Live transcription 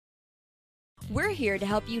We're here to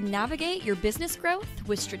help you navigate your business growth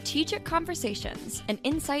with strategic conversations and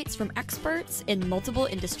insights from experts in multiple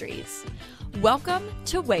industries. Welcome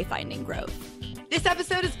to Wayfinding Growth. This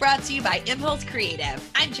episode is brought to you by Impulse Creative.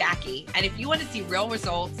 I'm Jackie, and if you want to see real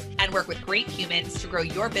results and work with great humans to grow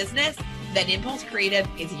your business, then Impulse Creative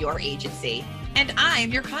is your agency. And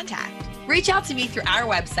I'm your contact. Reach out to me through our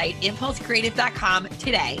website, impulsecreative.com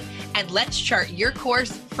today, and let's chart your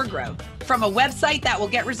course for growth. From a website that will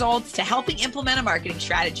get results to helping implement a marketing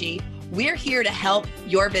strategy, we're here to help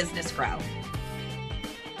your business grow.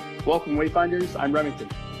 Welcome, Wayfinders. I'm Remington.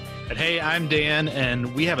 And hey, I'm Dan,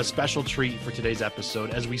 and we have a special treat for today's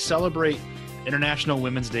episode as we celebrate International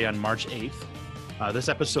Women's Day on March 8th. This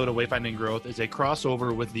episode of Wayfinding Growth is a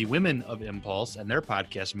crossover with the Women of Impulse and their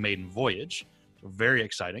podcast, Maiden Voyage. So very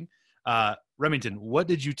exciting. Remington, what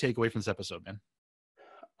did you take away from this episode, man?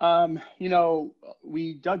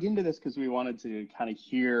 We dug into this because we wanted to kind of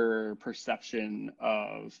hear perception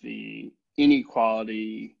of the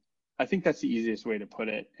inequality. I think that's the easiest way to put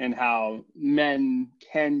it, and how men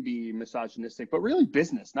can be misogynistic, but really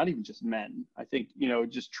business, not even just men. I think,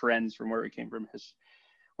 just trends from where we came from,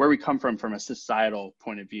 where we come from a societal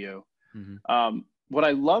point of view. Mm-hmm. What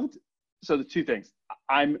I loved, so the two things,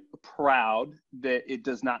 I'm proud that it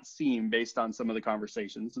does not seem, based on some of the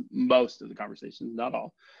conversations, most of the conversations, not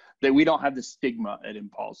all, that we don't have the stigma at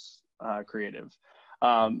Impulse Creative.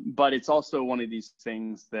 But it's also one of these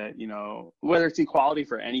things that, whether it's equality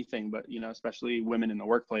for anything, but, especially women in the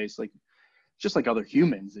workplace, like just like other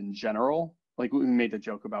humans in general, like we made the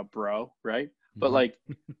joke about bro, right?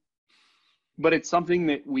 Mm-hmm. But it's something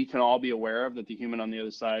that we can all be aware of, that the human on the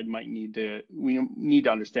other side we need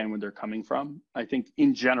to understand where they're coming from, I think,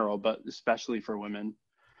 in general, but especially for women.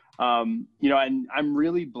 And I'm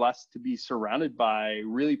really blessed to be surrounded by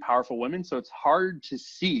really powerful women. So it's hard to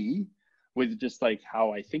see with just like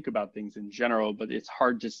how I think about things in general, but it's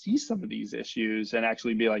hard to see some of these issues and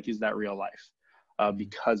actually be like, is that real life?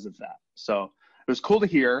 Because of that. So it was cool to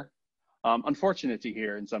hear. Unfortunate to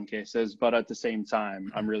hear in some cases, but at the same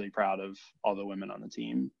time, I'm really proud of all the women on the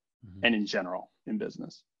team and in general in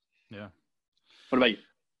business. Yeah. What about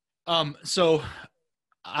you? So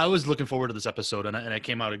I was looking forward to this episode, and it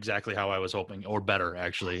came out exactly how I was hoping, or better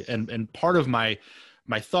actually. And part of my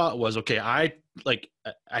thought was, okay, I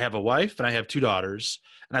have a wife and I have two daughters,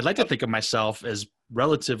 and I'd like to think of myself as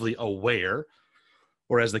relatively aware,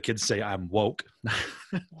 or as the kids say, I'm woke.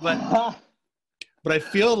 But I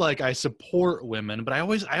feel like I support women, but I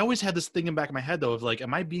always had this thing in the back of my head though of like,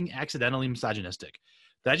 am I being accidentally misogynistic?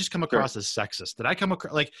 Did I just come across as sexist? Did I come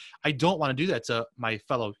across like, I don't want to do that to my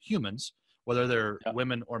fellow humans, whether they're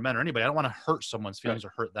women or men or anybody. I don't want to hurt someone's feelings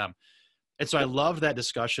or hurt them. And so I love that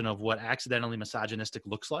discussion of what accidentally misogynistic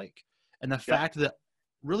looks like. And the fact that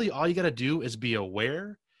really all you got to do is be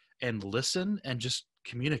aware and listen and just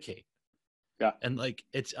communicate. Yeah. And like,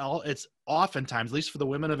 it's oftentimes, at least for the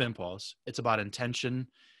women of Impulse, it's about intention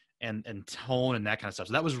and tone and that kind of stuff.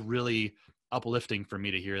 So that was really uplifting for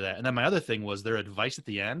me to hear that. And then my other thing was their advice at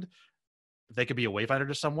the end. If they could be a wayfinder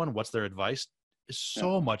to someone, what's their advice? There's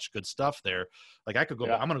so much good stuff there. Like I could go,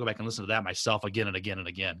 I'm going to go back and listen to that myself again and again and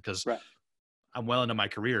again, because I'm well into my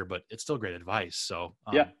career, but it's still great advice. So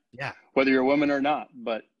whether you're a woman or not,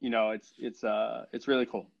 but it's really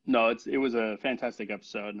cool. No, it was a fantastic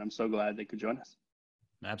episode, and I'm so glad they could join us.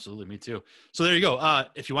 Absolutely. Me too. So there you go.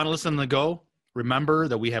 If you want to listen on the go, remember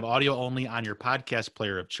that we have audio only on your podcast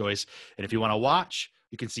player of choice. And if you want to watch,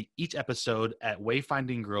 you can see each episode at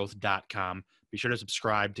wayfindinggrowth.com. Be sure to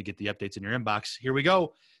subscribe to get the updates in your inbox. Here we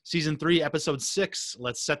go. Season 3, episode 6.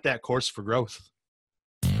 Let's set that course for growth.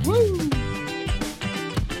 Woo!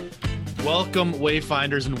 Welcome,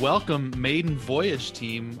 Wayfinders, and welcome, Maiden Voyage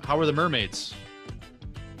team. How are the mermaids?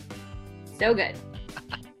 So good.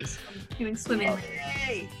 Doing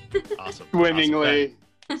swimmingly. Awesome. Swimmingly.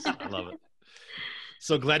 Awesome. I love it.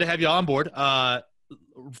 So glad to have you on board.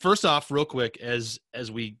 First off, real quick, as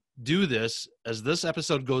we do this, as this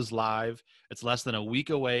episode goes live, it's less than a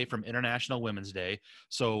week away from International Women's Day.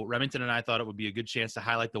 So Remington and I thought it would be a good chance to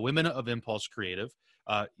highlight the Women of Impulse Creative,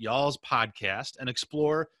 y'all's podcast, and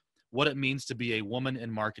explore what it means to be a woman in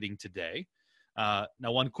marketing today. Now,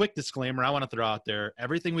 one quick disclaimer I want to throw out there.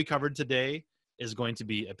 Everything we covered today is going to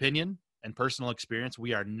be opinion and personal experience.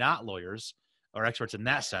 We are not lawyers or experts in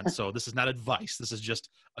that sense. So this is not advice. This is just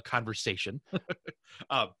a conversation.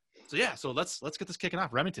 So let's get this kicking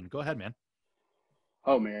off. Remington, go ahead, man.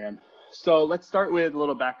 Oh, man. So let's start with a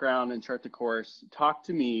little background and chart the course. Talk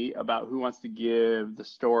to me about who wants to give the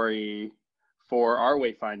story for our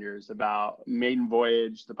Wayfinders about Maiden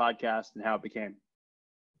Voyage, the podcast, and how it became.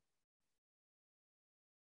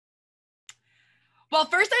 Well,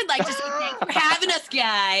 first I'd like to say thanks for having us,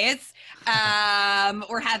 guys.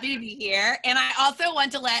 We're happy to be here. And I also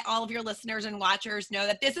want to let all of your listeners and watchers know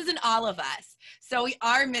that this isn't all of us. So we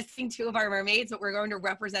are missing 2 of our mermaids, but we're going to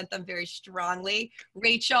represent them very strongly.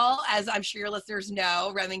 Rachel, as I'm sure your listeners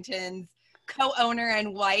know, Remington's co-owner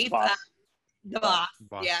and wife, the boss.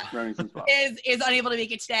 Yeah, is unable to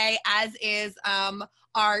make it today, as is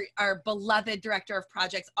our beloved director of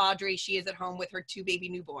projects, Audrey. She is at home with her 2 baby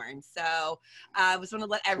newborns. So I just want to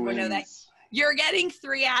let everyone know that you're getting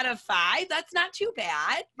 3 out of 5. That's not too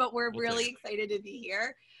bad, but we're really excited to be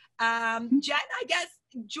here. Jen, I guess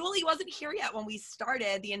Julie wasn't here yet when we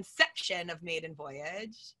started the inception of Maiden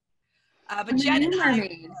Voyage. But Jen and I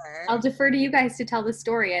I'll defer to you guys to tell the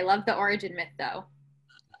story. I love the origin myth, though.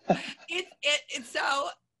 It's so,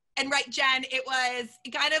 and right, Jen, it was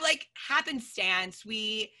kind of like happenstance.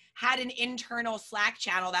 We had an internal Slack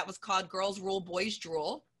channel that was called Girls Rule, Boys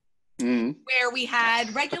Drool, where we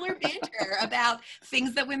had regular banter about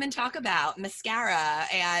things that women talk about, mascara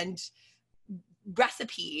and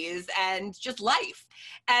recipes and just life.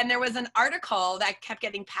 And there was an article that kept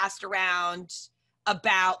getting passed around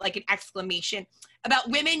about like an exclamation about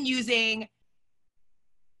women using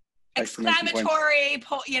exclamatory,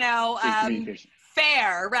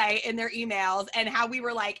 fair, right, in their emails, and how we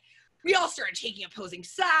were like, we all started taking opposing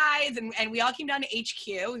sides, and we all came down to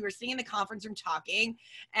HQ. We were sitting in the conference room talking,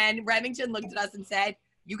 and Remington looked at us and said,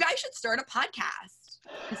 you guys should start a podcast.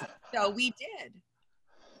 So we did.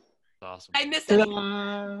 Awesome. I missed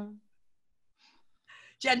anything?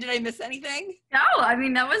 Jen, did I miss anything? No, I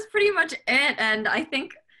mean, that was pretty much it. And I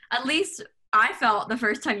think at least I felt the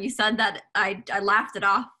first time you said that, I laughed it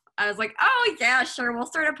off. I was like, oh yeah, sure, we'll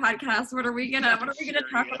start a podcast. What are we gonna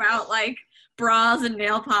talk about? Like bras and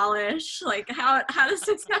nail polish? Like how does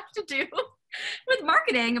this have to do with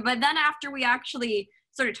marketing? But then after we actually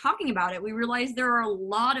started talking about it, we realized there are a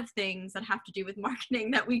lot of things that have to do with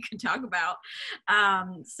marketing that we could talk about.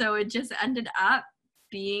 So it just ended up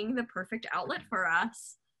being the perfect outlet for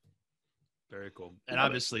us. Very cool. And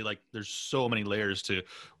obviously, like, there's so many layers to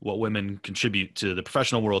what women contribute to the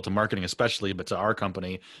professional world, to marketing especially, but to our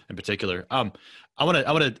company in particular. I want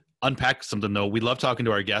to unpack something though. We love talking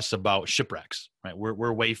to our guests about shipwrecks, right?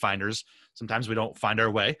 We're wayfinders. Sometimes we don't find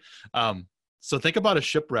our way. So think about a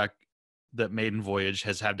shipwreck that Maiden Voyage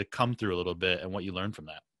has had to come through a little bit, and what you learned from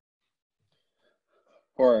that.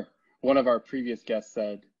 Or one of our previous guests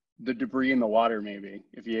said, the debris in the water, maybe,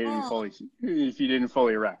 if you didn't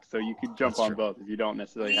fully wreck. So you could jump on both if you don't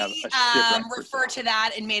necessarily have a shipwreck. Refer to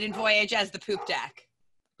that in Maiden Voyage as the poop deck.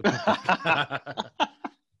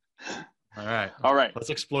 All right.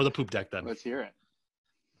 Let's explore the poop deck then. Let's hear it.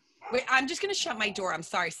 Wait, I'm just going to shut my door. I'm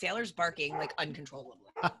sorry. Sailor's barking like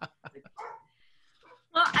uncontrollably.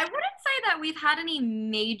 Well, I wouldn't say that we've had any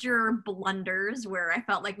major blunders where I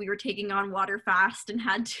felt like we were taking on water fast and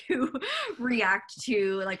had to react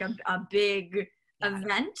to like a big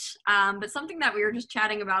event. But something that we were just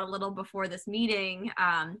chatting about a little before this meeting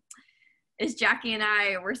is Jackie and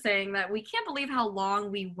I were saying that we can't believe how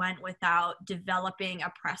long we went without developing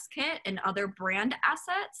a press kit and other brand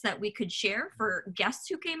assets that we could share for guests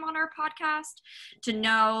who came on our podcast to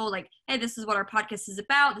know, like, hey, this is what our podcast is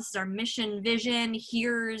about. This is our mission, vision.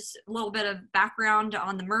 Here's a little bit of background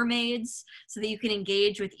on the mermaids so that you can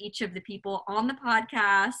engage with each of the people on the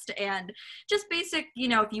podcast, and just basic,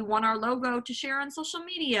 if you want our logo to share on social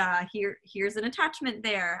media, here's an attachment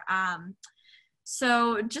there.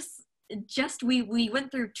 So just we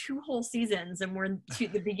went through 2 whole seasons, and we're to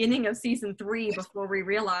the beginning of season 3 before we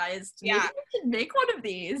realized maybe we could make one of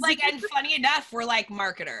these. Like, and funny enough, we're like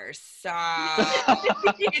marketers. So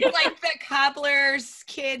it's like the cobbler's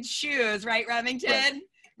kid shoes, right, Remington?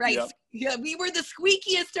 Right. Yep. Yeah, we were the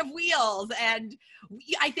squeakiest of wheels, and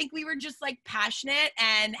I think we were just like passionate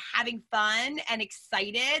and having fun and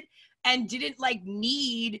excited, and didn't like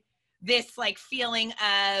need this like feeling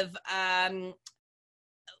of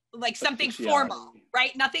like something formal,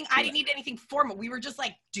 right? Nothing. I didn't need anything formal. We were just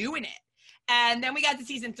like doing it. And then we got to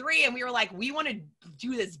season 3 and we were like, we want to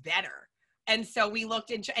do this better. And so we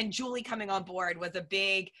looked into, and Julie coming on board was a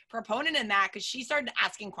big proponent in that, because she started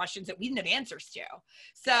asking questions that we didn't have answers to.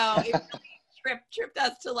 So it really tripped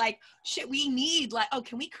us to like, shit, we need like, oh,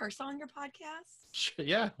 can we curse on your podcast?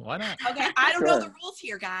 Yeah, why not? Okay, I don't know the rules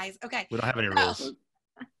here, guys. Okay. We don't have any rules.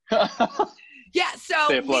 Yeah,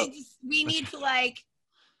 so we need to like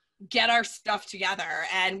get our stuff together,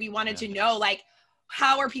 and we wanted to know like,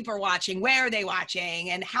 how are people watching, where are they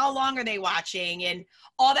watching, and how long are they watching, and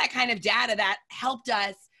all that kind of data that helped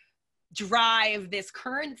us drive this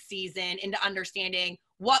current season into understanding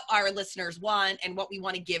what our listeners want and what we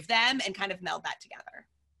want to give them, and kind of meld that together.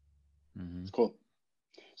 It's cool.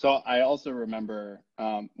 So I also remember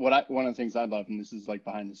one of the things I love, and this is like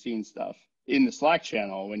behind the scenes stuff, in the Slack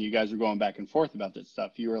channel when you guys were going back and forth about this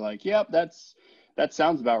stuff, you were like, yep, that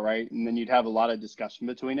sounds about right. And then you'd have a lot of discussion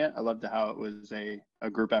between it. I loved how it was a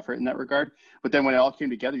group effort in that regard. But then when it all came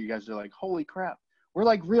together, you guys are like, holy crap, we're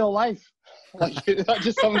like real life. Like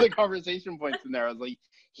just some of the conversation points in there. I was like,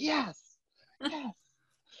 yes. Yeah,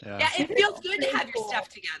 it feels good to have your stuff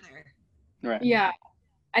together. Right. Yeah.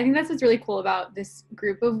 I think that's what's really cool about this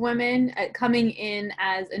group of women coming in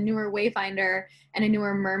as a newer Wayfinder and a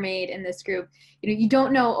newer mermaid in this group. You know, you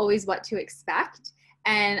don't know always what to expect.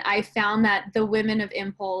 And I found that the women of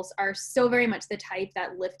Impulse are so very much the type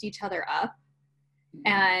that lift each other up.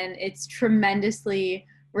 And it's tremendously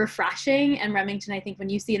refreshing. And Remington, I think when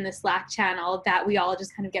you see in the Slack channel that we all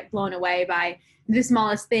just kind of get blown away by the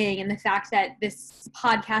smallest thing, and the fact that this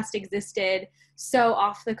podcast existed so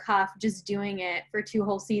off the cuff, just doing it for 2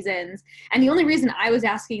 whole seasons. And the only reason I was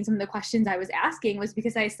asking some of the questions I was asking was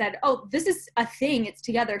because I said, oh, this is a thing, it's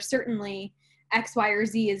together. Certainly X, Y, or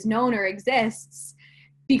Z is known or exists,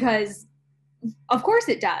 because of course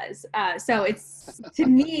it does. So it's, to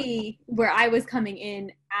me, where I was coming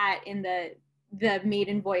in the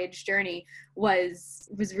maiden voyage journey was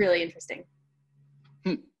really interesting.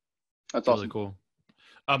 That's really awesome. cool.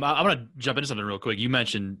 I'm going to jump into something real quick. You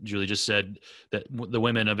mentioned, Julie just said that the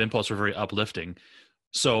women of Impulse were very uplifting.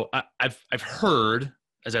 So I've heard,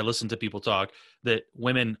 as I listen to people talk, that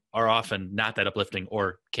women are often not that uplifting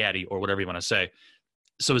or catty or whatever you want to say.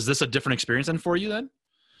 So is this a different experience then for you then?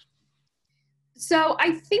 So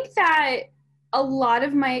I think that a lot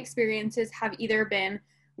of my experiences have either been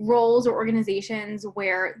roles or organizations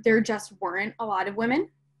where there just weren't a lot of women.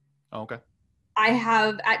 Oh, okay. I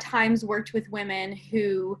have at times worked with women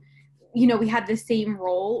who, you know, we had the same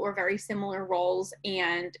role or very similar roles,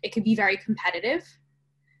 and it could be very competitive.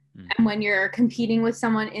 And when you're competing with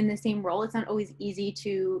someone in the same role, it's not always easy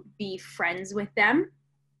to be friends with them.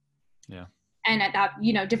 Yeah. And at that,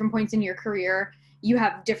 you know, different points in your career, you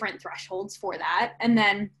have different thresholds for that. And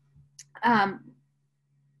then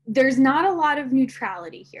there's not a lot of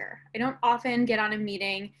neutrality here. I don't often get on a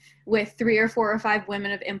meeting with 3 or 4 or 5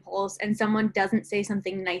 women of Impulse and someone doesn't say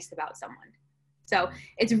something nice about someone. So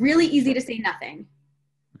it's really easy to say nothing.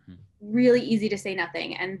 Really easy to say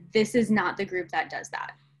nothing. And this is not the group that does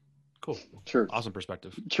that. Cool. Truth. Awesome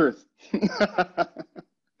perspective. Truth.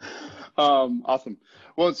 Awesome.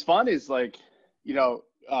 Well, what's fun is like, you know,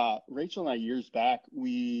 Rachel and I years back,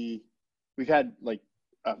 we've had like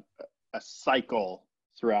a cycle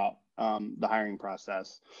throughout the hiring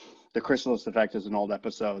process. The Chrysalis Effect is an old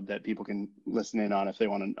episode that people can listen in on if they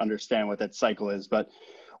want to understand what that cycle is. But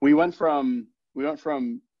we went from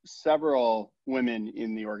several women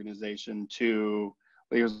in the organization to,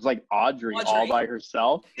 it was like Audrey all by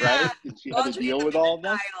herself, right? And she had to deal with all of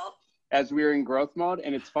this as we were in growth mode.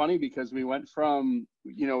 And it's funny because we went from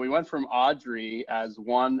Audrey as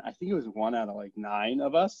one, I think it was 1 out of like 9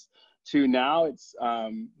 of us, to now it's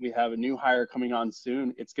we have a new hire coming on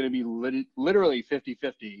soon. It's going to be literally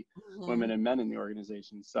 50-50 women and men in the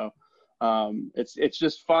organization. So it's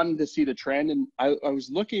just fun to see the trend. And I was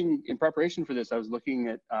looking in preparation for this, I was looking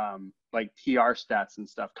at like PR stats and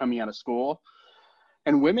stuff coming out of school,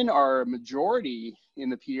 and women are a majority in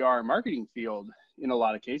the PR and marketing field in a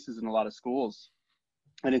lot of cases in a lot of schools.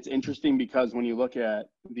 And it's interesting because when you look at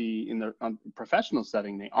in the professional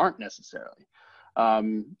setting, they aren't necessarily.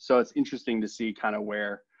 So it's interesting to see kind of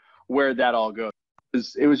where that all goes.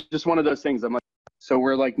 It was just one of those things. I'm like, so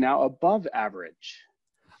we're like now above average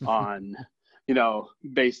on, you know,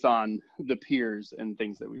 based on the peers and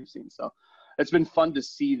things that we've seen. So it's been fun to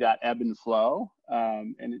see that ebb and flow.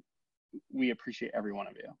 And we appreciate every one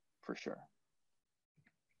of you for sure.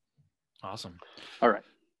 Awesome. All right.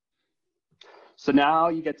 So now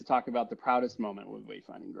you get to talk about the proudest moment with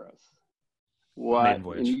Wayfinding Growth. What, Maiden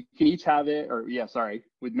Voyage. And you can each have it, or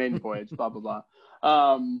with Maiden Voyage, blah, blah,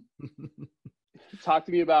 blah. Talk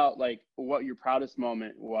to me about like what your proudest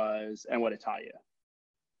moment was and what it taught you.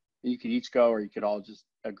 You could each go, or you could all just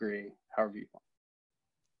agree, however you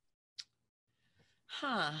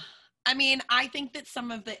want. I mean, I think that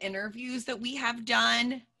some of the interviews that we have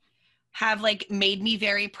done have like made me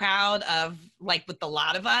very proud of, like, with a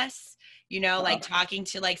lot of us, you know, like talking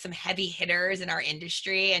to like some heavy hitters in our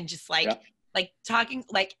industry and just like, like talking,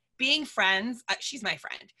 like being friends. She's my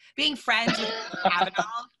friend. Being friends with Kavanaugh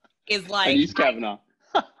is like, Denise Kavanaugh.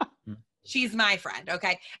 She's my friend.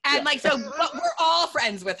 Okay. And like, so but we're all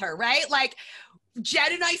friends with her, right? Like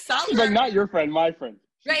Jed and I saw her. She's like, not your friend, my friend.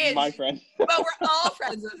 She's my friend. But we're all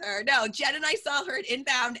friends with her. No, Jen and I saw her at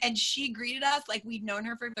Inbound, and she greeted us like we'd known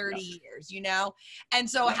her for 30 years, you know? And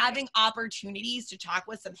so having opportunities to talk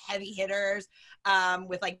with some heavy hitters,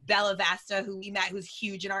 with like Bella Vesta, who we met, who's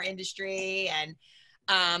huge in our industry, and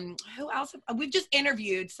who else? We've just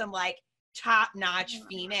interviewed some like top-notch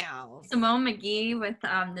females. Simone McGee with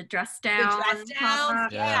the dress down. The dress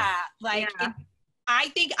down, I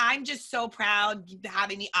think I'm just so proud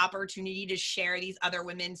having the opportunity to share these other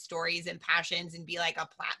women's stories and passions and be like a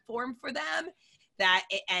platform for them,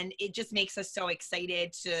 and it just makes us so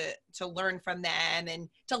excited to learn from them and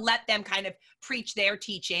to let them kind of preach their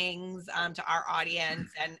teachings to our audience.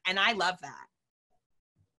 And I love that.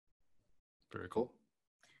 Very cool.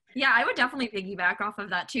 Yeah, I would definitely piggyback off of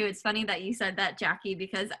that too. It's funny that you said that, Jackie,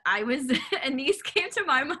 because Anise came to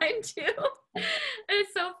my mind too.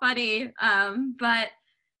 It's so funny. But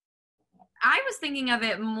I was thinking of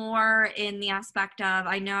it more in the aspect of,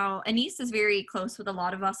 I know Anise is very close with a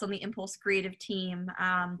lot of us on the Impulse Creative team.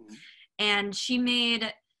 And she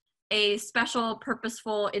made a special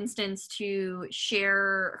purposeful instance to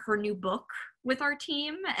share her new book with our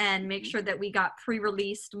team and make sure that we got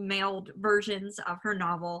pre-released mailed versions of her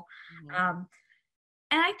novel. And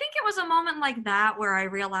I think it was a moment like that where I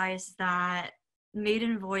realized that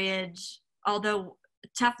Maiden Voyage, although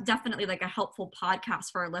definitely like a helpful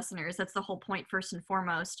podcast for our listeners, that's the whole point first and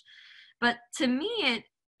foremost. But to me,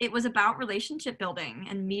 it was about relationship building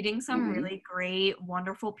and meeting some really great,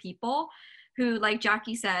 wonderful people who, like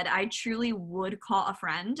Jackie said, I truly would call a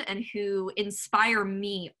friend and who inspire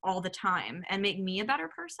me all the time and make me a better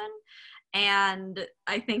person. And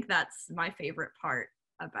I think that's my favorite part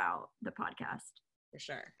about the podcast. For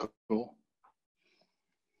sure. Cool.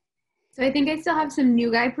 So I think I still have some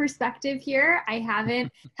new guy perspective here. I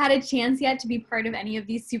haven't had a chance yet to be part of any of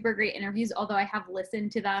these super great interviews, although I have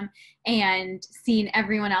listened to them and seen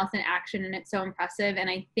everyone else in action, and it's so impressive. And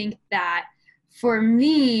I think that for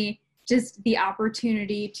me, just the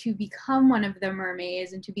opportunity to become one of the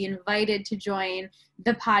mermaids and to be invited to join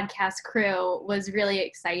the podcast crew was really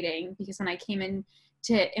exciting, because when I came in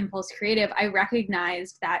to Impulse Creative, I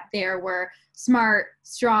recognized that there were smart,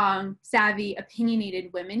 strong, savvy,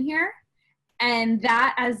 opinionated women here. And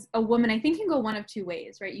that, as a woman, I think can go one of two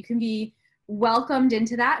ways, right? You can be welcomed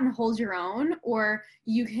into that and hold your own, or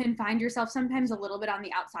you can find yourself sometimes a little bit on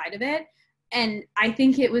the outside of it. And I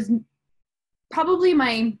think it was probably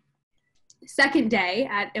my second day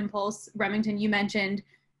at Impulse. Remington, you mentioned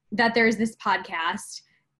that there's this podcast,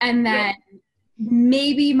 and then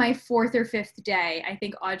maybe my fourth or fifth day, I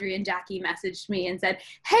think Audrey and Jackie messaged me and said,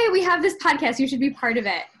 "Hey, we have this podcast, you should be part of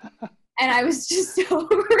it." And I was just so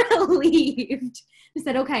relieved. I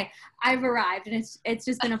said, okay, I've arrived, and it's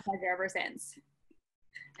just been a pleasure ever since.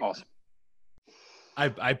 Awesome.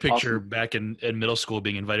 I picture back in middle school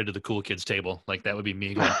being invited to the cool kids table. Like that would be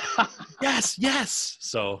me going, yes.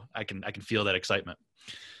 So I can feel that excitement.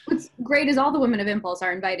 What's great is all the women of Impulse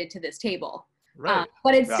are invited to this table. Right.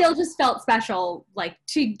 But it still just felt special, like,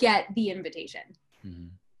 to get the invitation.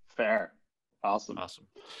 Fair. Awesome.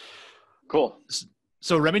 Cool.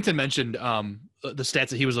 So Remington mentioned the stats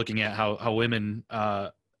that he was looking at, how women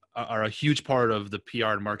are a huge part of the PR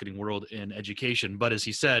and marketing world in education. But as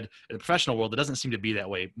he said, in the professional world, it doesn't seem to be that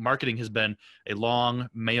way. Marketing has been a long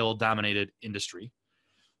male-dominated industry.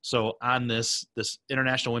 So on this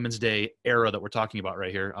International Women's Day era that we're talking about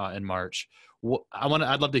right here in March,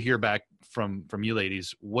 I'd love to hear back from you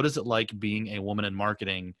ladies. What is it like being a woman in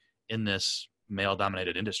marketing in this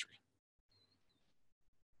male-dominated industry?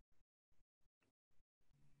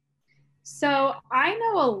 So I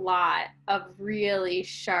know a lot of really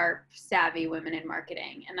sharp, savvy women in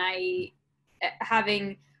marketing. And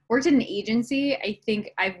having worked in an agency, I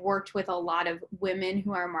think I've worked with a lot of women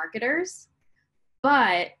who are marketers,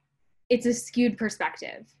 but it's a skewed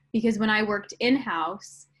perspective, because when I worked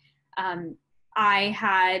in-house, I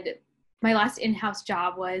had my last in-house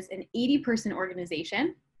job was an 80-person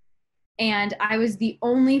organization, and I was the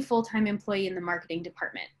only full-time employee in the marketing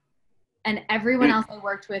department. And everyone else I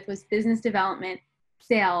worked with was business development,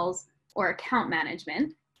 sales, or account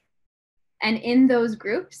management. And in those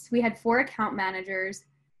groups, we had 4 account managers.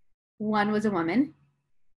 1 was a woman.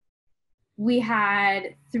 We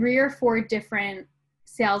had 3 or 4 different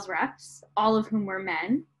sales reps, all of whom were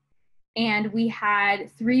men. And we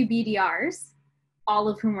had 3 BDRs, all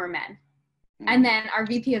of whom were men. And then our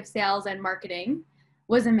VP of sales and marketing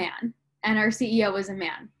was a man, and our CEO was a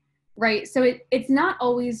man. Right. So it's not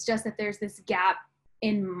always just that there's this gap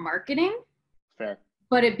in marketing. Fair.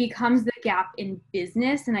 But it becomes the gap in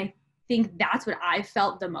business. And I think that's what I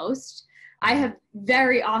felt the most. I have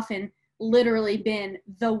very often literally been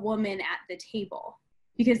the woman at the table,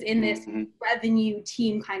 because in this revenue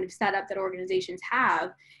team kind of setup that organizations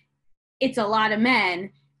have, it's a lot of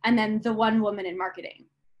men and then the one woman in marketing.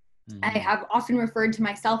 I have often referred to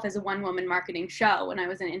myself as a one-woman marketing show when I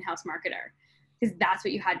was an in-house marketer, because that's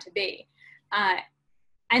what you had to be.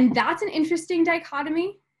 And that's an interesting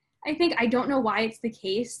dichotomy. I think, I don't know why it's the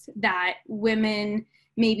case that women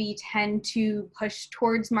maybe tend to push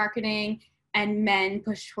towards marketing and men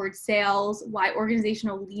push towards sales, why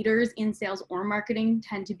organizational leaders in sales or marketing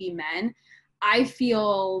tend to be men. I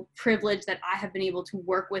feel privileged that I have been able to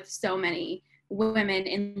work with so many women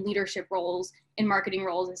in leadership roles, in marketing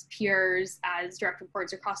roles, as peers, as direct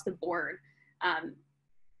reports across the board,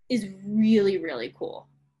 is really, really cool.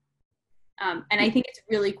 And I think it's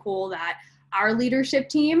really cool that our leadership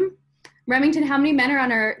team, Remington, how many men are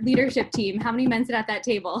on our leadership team? How many men sit at that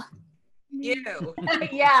table? You.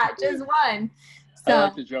 Yeah, just one. So I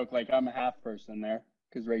like to joke like I'm a half person there,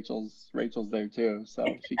 because Rachel's there too, so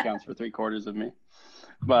she counts for 3/4 of me.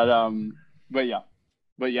 But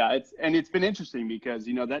yeah, it's been interesting because,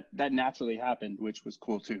 you know, that naturally happened, which was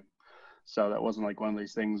cool too. So that wasn't like one of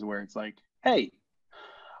these things where it's like, hey,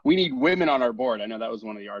 we need women on our board. I know that was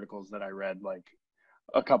one of the articles that I read, like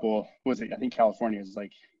a couple, I think California is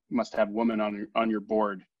like, you must have women on your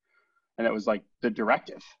board. And it was like the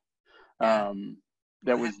directive. That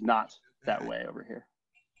was not that way over here.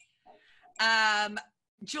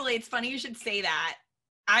 Julie, it's funny you should say that.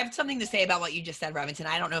 I have something to say about what you just said, Remington.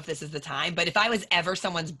 I don't know if this is the time, but if I was ever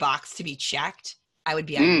someone's box to be checked, I would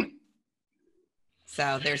be angry.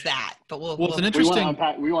 So there's that. But it's an interesting.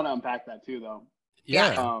 We want to unpack that too, though.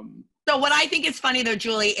 Yeah. So what I think is funny though,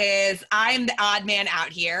 Julie, is I'm the odd man out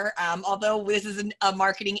here. Although this is a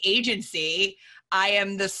marketing agency, I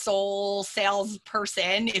am the sole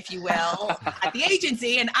salesperson, if you will, at the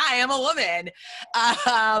agency, and I am a woman.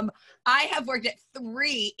 I have worked at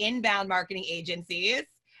 3 inbound marketing agencies,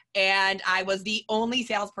 and I was the only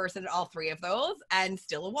salesperson at all 3 of those, and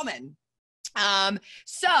still a woman.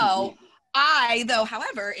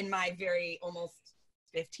 However, in my very almost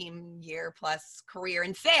 15-year plus career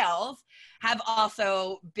in sales, have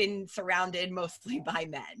also been surrounded mostly by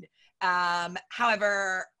men.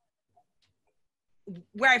 However,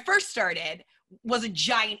 where I first started was a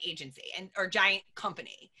giant agency or giant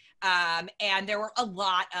company. And there were a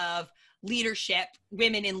lot of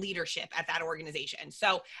women in leadership at that organization.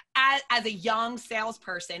 So as a young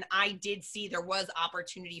salesperson, I did see there was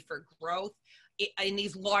opportunity for growth in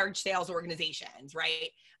these large sales organizations, right?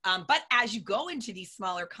 But as you go into these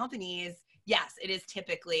smaller companies, yes, it is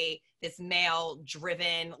typically this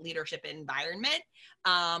male-driven leadership environment.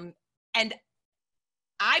 And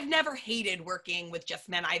I've never hated working with just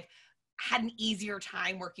men. I've had an easier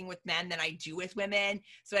time working with men than I do with women.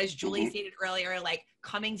 So as Julie stated earlier, like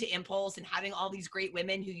coming to Impulse and having all these great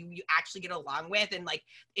women who you actually get along with, and like,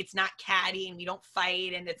 it's not catty and we don't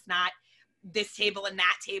fight and it's not this table and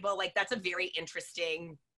that table. Like, that's a very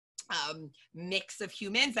interesting mix of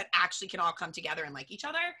humans that actually can all come together and like each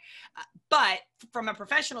other. But from a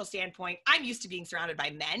professional standpoint, I'm used to being surrounded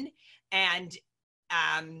by men, and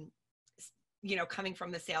you know, coming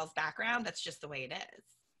from the sales background, that's just the way it is.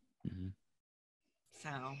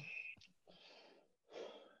 So.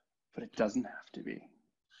 But it doesn't have to be.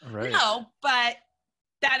 Right. No, but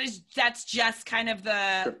that's just kind of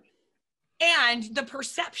the, and the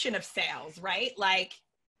perception of sales, right? Like,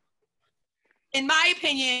 in my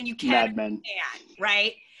opinion, you can't, Mad Men,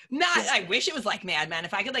 right? I wish it was like Mad Men.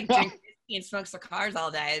 If I could like drink whiskey and smoke cigars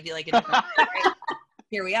all day, it'd be like a different right?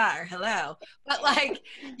 Here we are. Hello. But like,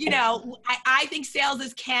 you know, I think sales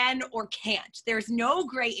is can or can't. There's no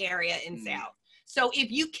gray area in sales. So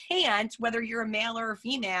if you can't, whether you're a male or a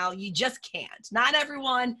female, you just can't. Not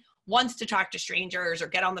everyone wants to talk to strangers or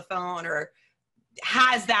get on the phone or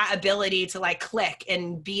has that ability to like click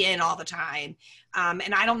and be in all the time.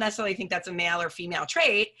 And I don't necessarily think that's a male or female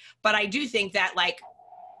trait, but I do think that like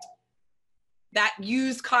that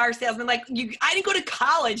used car salesman, like I didn't go to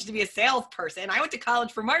college to be a salesperson. I went to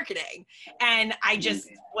college for marketing, and I just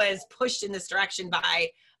was pushed in this direction by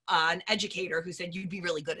an educator who said, you'd be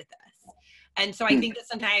really good at this. And so I think that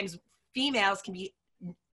sometimes females can be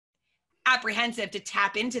apprehensive to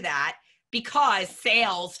tap into that because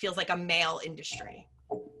sales feels like a male industry.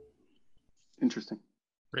 Interesting.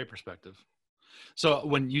 Great perspective. So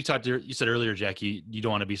when you said earlier, Jackie, you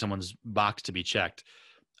don't want to be someone's box to be checked.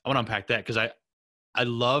 I want to unpack that because I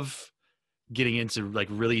love getting into like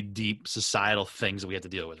really deep societal things that we have to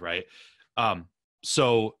deal with, right?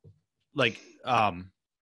 So like,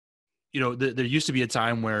 you know, there used to be a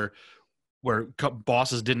time where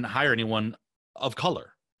bosses didn't hire anyone of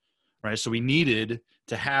color, right? So we needed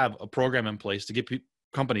to have a program in place to get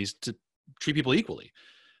companies to treat people equally.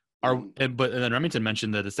 And then Remington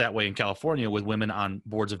mentioned that it's that way in California with women on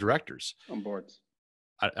boards of directors. On boards.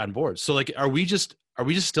 So like, are we just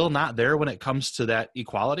still not there when it comes to that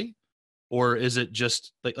equality, or is it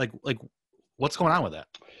just like what's going on with that?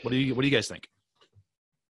 What do you guys think?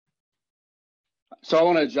 So I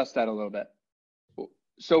want to adjust that a little bit.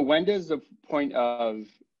 So when does the point of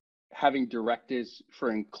having directives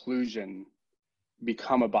for inclusion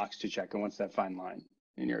become a box to check, and what's that fine line,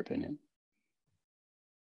 in your opinion?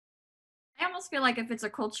 I almost feel like if it's a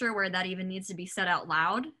culture where that even needs to be said out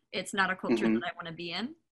loud, it's not a culture that I want to be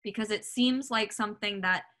in, because it seems like something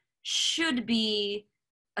that should be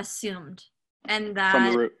assumed, and that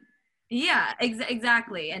From the root. Yeah,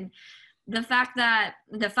 exactly. And the fact that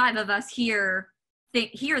the five of us here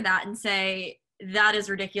hear that and say that is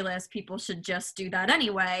ridiculous, people should just do that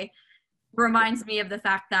anyway, reminds me of the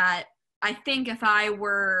fact that I think if I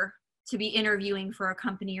were to be interviewing for a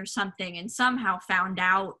company or something and somehow found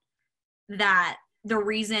out that the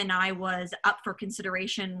reason I was up for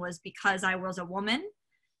consideration was because I was a woman,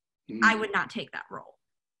 I would not take that role.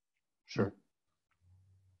 Sure.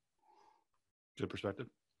 Good perspective.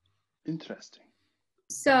 Interesting.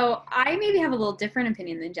 So I maybe have a little different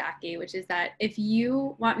opinion than Jackie, which is that if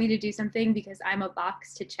you want me to do something because I'm a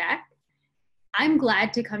box to check, I'm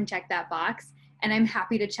glad to come check that box, and I'm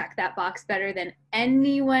happy to check that box better than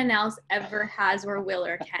anyone else ever has or will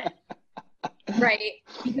or can. Right?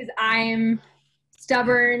 Because I'm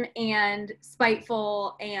stubborn and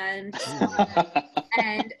spiteful and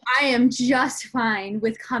I am just fine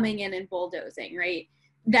with coming in and bulldozing, right?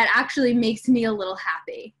 That actually makes me a little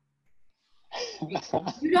happy.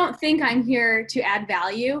 You don't think I'm here to add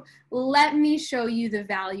value? Let me show you the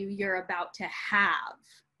value you're about to have.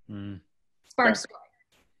 Spark story.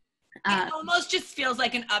 It almost just feels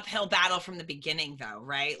like an uphill battle from the beginning, though,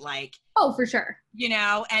 right? Like, oh, for sure. You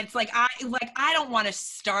know, and it's like I don't want to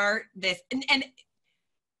start this, and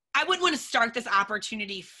I wouldn't want to start this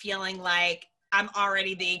opportunity feeling like I'm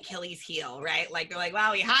already the Achilles heel, right? Like they're like,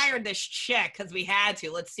 well, we hired this chick because we had to.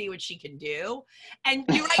 Let's see what she can do. And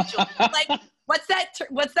you're right, Julie. Like, what's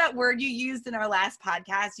that word you used in our last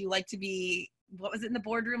podcast? You like to be, what was it in the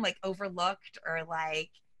boardroom? Like overlooked or like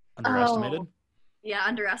underestimated? Oh. Yeah,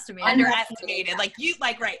 underestimated. Underestimated. Like you,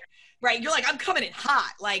 like right. You're like, I'm coming in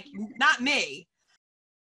hot. Like, not me.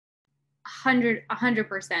 100%.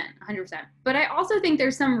 But I also think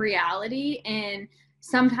there's some reality in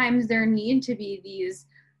sometimes there need to be these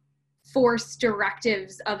forced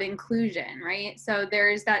directives of inclusion, right? So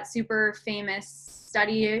there's that super famous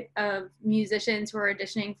study of musicians who are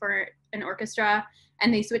auditioning for an orchestra,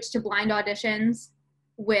 and they switched to blind auditions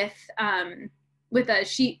with a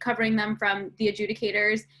sheet covering them from the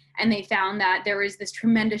adjudicators, and they found that there was this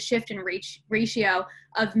tremendous shift in ratio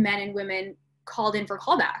of men and women called in for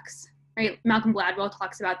callbacks, right? Malcolm Gladwell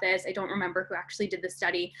talks about this. I don't remember who actually did the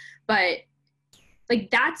study, but like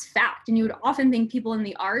that's fact. And you would often think people in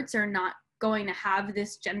the arts are not going to have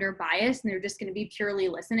this gender bias and they're just going to be purely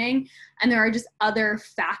listening. And there are just other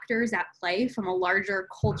factors at play from a larger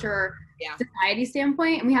culture society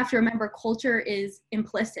standpoint. And we have to remember culture is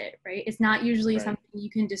implicit, right? It's not usually something you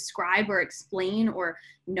can describe or explain or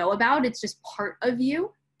know about. It's just part of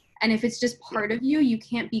you. And if it's just part of you, you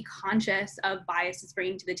can't be conscious of biases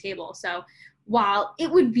bringing to the table. So while it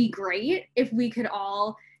would be great if we could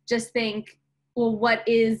all just think, well, what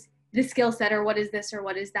is the skill set, or what is this, or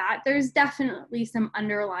what is that? There's definitely some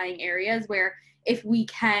underlying areas where if we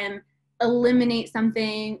can eliminate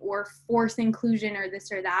something or force inclusion or this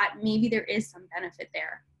or that, maybe there is some benefit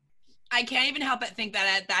there. I can't even help but think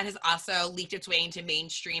that that has also leaked its way into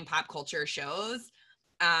mainstream pop culture shows,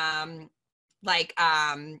 like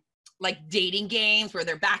dating games where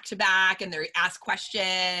they're back to back and they're asked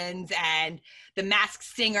questions, and The Masked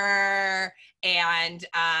Singer, and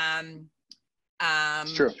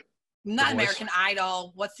it's true. Not American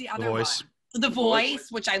Idol. What's the other one? The Voice,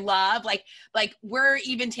 which I love. Like we're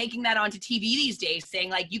even taking that onto TV these days, saying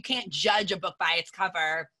like, you can't judge a book by its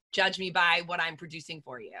cover. Judge me by what I'm producing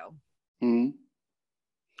for you. Mm-hmm.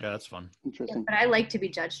 Yeah, that's fun. Interesting. But I like to be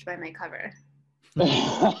judged by my cover.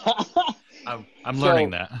 I'm learning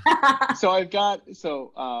that. So I've got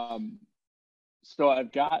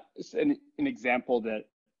an example that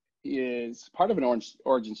is part of an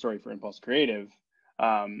origin story for Impulse Creative,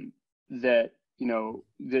 that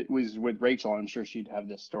was with Rachel. I'm sure she'd have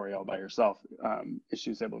this story all by herself if she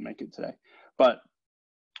was able to make it today. But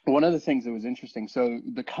one of the things that was interesting, so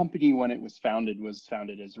the company when it was founded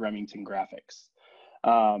as Remington Graphics.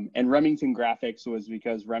 And Remington Graphics was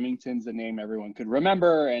because Remington's a name everyone could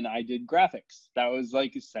remember, and I did graphics. That was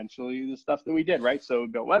like essentially the stuff that we did, right? So we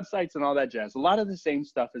built websites and all that jazz. A lot of the same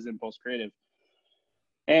stuff as Impulse Creative.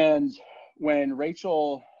 And when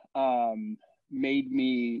Rachel made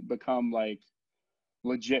me become like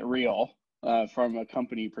legit real from a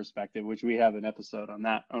company perspective, which we have an episode on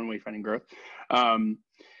that on Wayfinding Growth,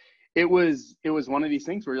 it was one of these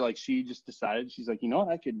things where like she just decided, she's like, you know what,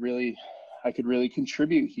 I could really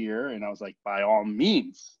contribute here. And I was like, by all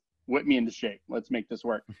means, whip me into shape. Let's make this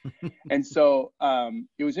work. And so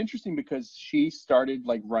it was interesting because she started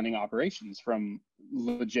like running operations from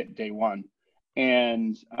legit day one.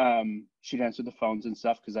 And she'd answer the phones and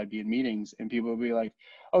stuff because I'd be in meetings and people would be like,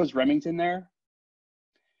 oh, is Remington there?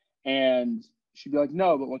 And she'd be like,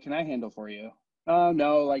 no, but what can I handle for you? Oh,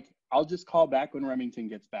 no, like I'll just call back when Remington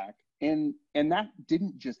gets back. And that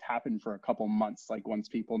didn't just happen for a couple months. Like once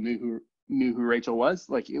people knew who Rachel was,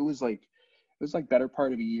 like it was like better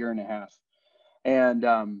part of a year and a half. And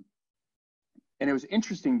it was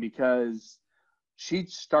interesting because she'd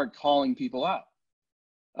start calling people out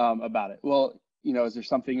about it. Well, you know, is there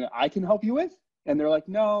something that I can help you with? And they're like,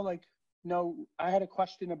 no, I had a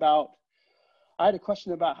question about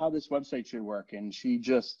how this website should work. And she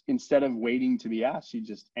just, instead of waiting to be asked, she'd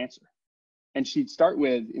just answer. And she'd start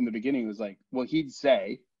with, in the beginning, was like, well, he'd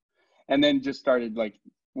say, and then just started like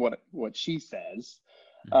what she says,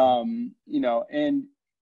 you know, and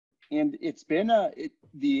it's been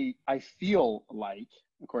I feel like,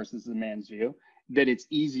 of course, this is a man's view, that it's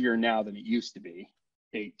easier now than it used to be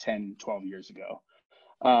 8, 10, 12 years ago.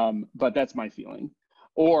 But that's my feeling.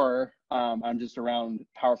 Or I'm just around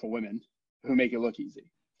powerful women who make it look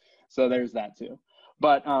easy. So there's that too.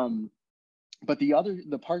 But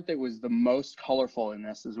the part that was the most colorful in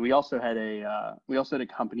this is we also had a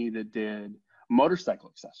company that did motorcycle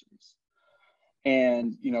accessories.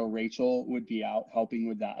 And, you know, Rachel would be out helping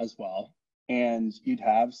with that as well. And you'd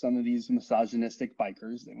have some of these misogynistic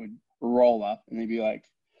bikers that would roll up and they'd be like,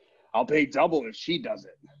 I'll pay double if she does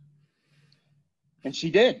it. And she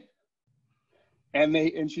did.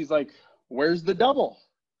 And she's like, where's the double?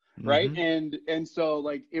 Right. And so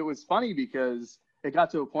like, it was funny because it got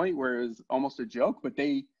to a point where it was almost a joke, but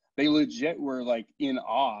they legit were like in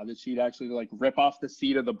awe that she'd actually like rip off the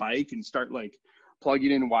seat of the bike and start like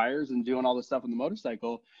plugging in wires and doing all this stuff on the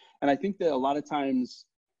motorcycle. And I think that a lot of times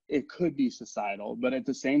it could be societal, but at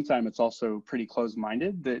the same time, it's also pretty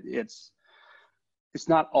closed-minded that it's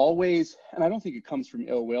not always, and I don't think it comes from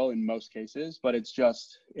ill will in most cases, but it's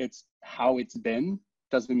how it's been,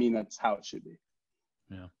 doesn't mean that's how it should be.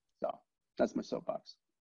 Yeah. So that's my soapbox.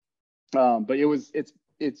 But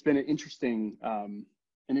it's been an interesting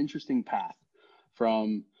path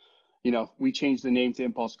from, you know, we changed the name to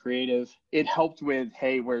Impulse Creative. It helped with,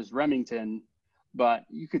 hey, where's Remington? But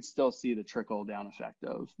you could still see the trickle down effect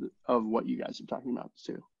of what you guys are talking about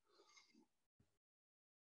too.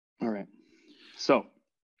 All right. So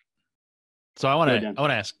I want to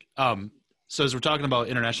ask, so as we're talking about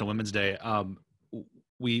International Women's Day,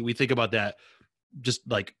 we think about that just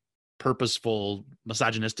like purposeful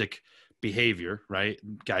misogynistic behavior, right?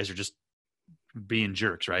 Guys are just being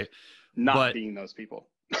jerks, right? Not being those people.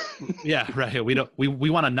 Yeah, right. We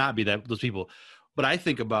want to not be those people. But I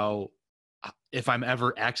think about if I'm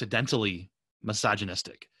ever accidentally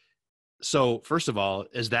misogynistic. So first of all,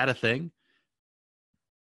 is that a thing?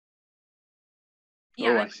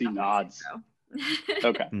 Yeah, I see nods. So.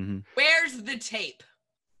 Okay. Mm-hmm. Where's the tape?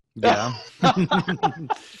 Yeah.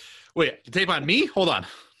 Wait, the tape on me? Hold on.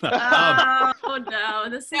 Oh no!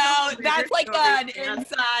 No, that's like an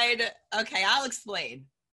inside. Okay, I'll explain.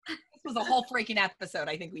 This was a whole freaking episode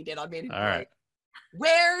I think we did on Made in All right.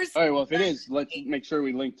 Where's? All right. Well, if it is, let's make sure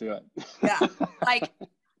we link to it. Yeah. Like,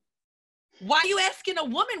 why are you asking a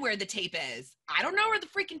woman where the tape is? I don't know where the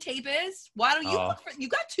freaking tape is. Why don't you look for? You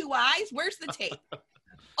got 2 eyes. Where's the tape?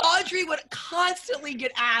 Audrey would constantly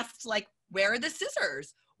get asked, like, where are the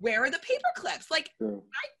scissors? Where are the paper clips? Like, I don't know.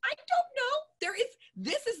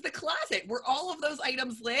 This is the closet where all of those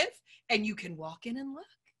items live, and you can walk in and look.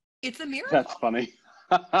 It's a miracle. That's funny.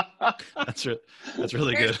 That's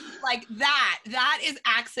really good. Like that is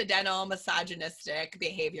accidental misogynistic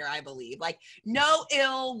behavior, I believe. Like no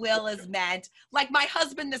ill will is meant. Like my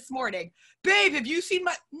husband this morning, babe, have you seen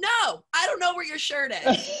no, I don't know where your shirt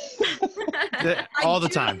is. All the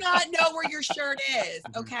time. I do not know where your shirt is.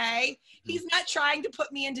 Okay. He's not trying to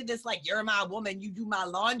put me into this, like, you're my woman, you do my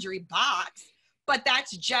laundry box. But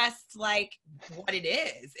that's just like what it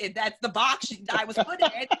is. That's the box I was put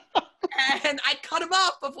in. And I cut him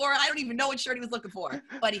off before. I don't even know what shirt he was looking for,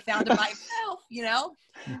 but he found it by himself, you know?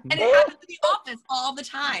 And it happens in the office all the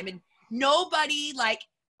time. And nobody like,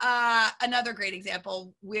 another great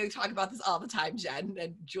example, we talk about this all the time, Jen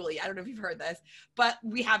and Julie, I don't know if you've heard this, but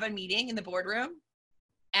we have a meeting in the boardroom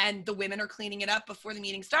and the women are cleaning it up before the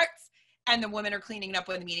meeting starts and the women are cleaning it up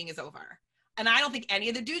when the meeting is over. And I don't think any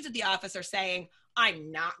of the dudes at the office are saying,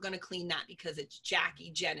 I'm not going to clean that because it's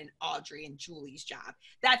Jackie, Jen, and Audrey and Julie's job.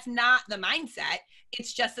 That's not the mindset.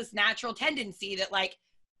 It's just this natural tendency that, like,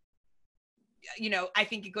 you know, I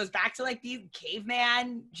think it goes back to like these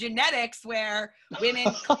caveman genetics where women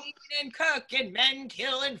clean and cook and men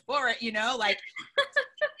kill and for it, you know, like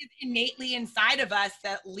it's innately inside of us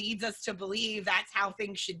that leads us to believe that's how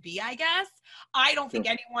things should be, I guess. I don't think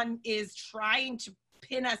anyone is trying to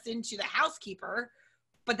pin us into the housekeeper,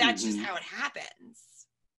 but that's just how it happens.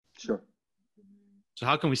 Sure. So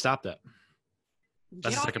how can we stop that?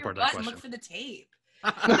 That's the second part of that question. Look for the tape.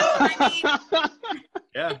 I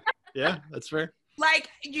mean, yeah, that's fair. Like,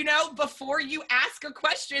 you know, before you ask a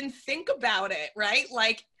question, think about it, right?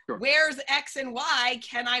 Like, where's X and Y?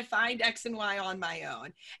 Can I find X and Y on my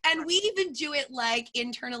own? And we even do it like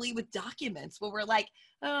internally with documents where we're like,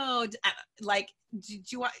 oh, like,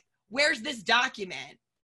 where's this document?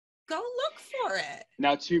 Go look for it.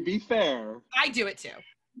 Now, to be fair, I do it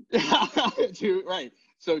too. Right.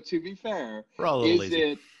 So to be fair, we're all a little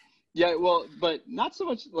lazy. Yeah, well, but not so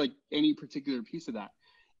much like any particular piece of that.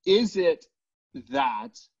 Is it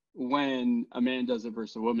that when a man does it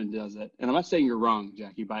versus a woman does it, and I'm not saying you're wrong,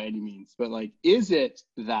 Jackie, by any means, but like, is it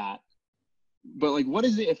that, but like, what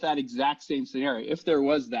is it if that exact same scenario, if there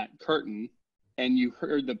was that curtain and you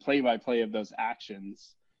heard the play-by-play of those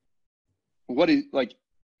actions, what is, like,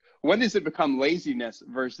 when does it become laziness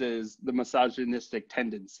versus the misogynistic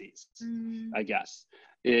tendencies, I guess,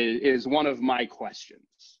 is one of my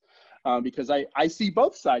questions. Because I see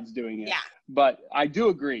both sides doing it, but I do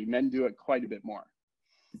agree men do it quite a bit more.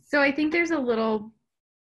 So I think there's the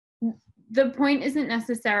point isn't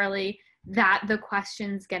necessarily that the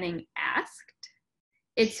question's getting asked.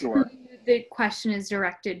 It's who the question is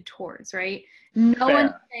directed towards, right? No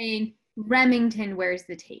one's saying, Remington, where's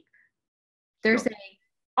the tape? They're saying,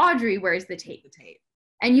 Audrey, where's the tape?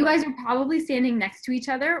 And you guys are probably standing next to each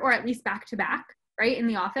other, or at least back to back, right, in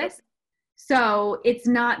the office. So it's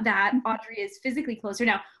not that Audrey is physically closer.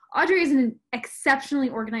 Now, Audrey is an exceptionally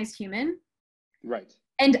organized human. Right.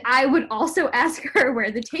 And I would also ask her where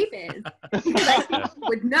the tape is because I think she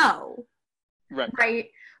would know. Right.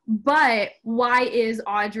 But why is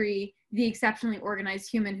Audrey the exceptionally organized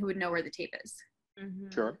human who would know where the tape is?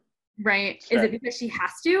 Sure. Right. Is it because she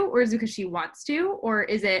has to, or is it because she wants to, or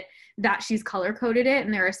is it that she's color coded it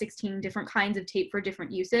and there are 16 different kinds of tape for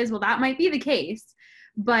different uses? Well, that might be the case.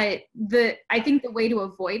 But I think the way to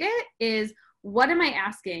avoid it is, what am I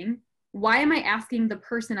asking? Why am I asking the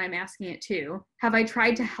person I'm asking it to? Have I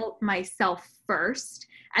tried to help myself first?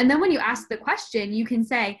 And then when you ask the question, you can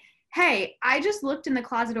say, hey, I just looked in the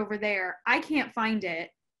closet over there. I can't find it.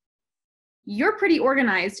 You're pretty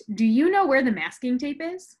organized. Do you know where the masking tape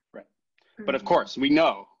is? Right. But of course, we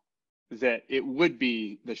know that it would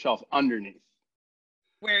be the shelf underneath.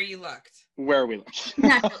 Where you looked. Where we looked.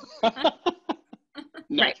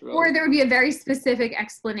 Right. Or there would be a very specific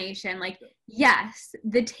explanation, like, yes,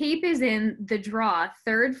 the tape is in the drawer,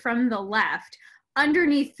 third from the left,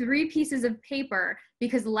 underneath 3 pieces of paper,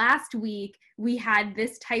 because last week we had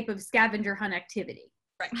this type of scavenger hunt activity.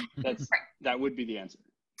 Right. That would be the answer.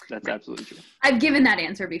 That's absolutely true. I've given that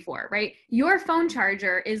answer before, right? Your phone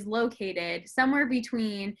charger is located somewhere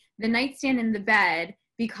between the nightstand and the bed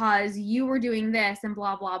because you were doing this and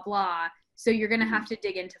blah, blah, blah. So you're going to have to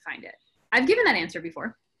dig in to find it. I've given that answer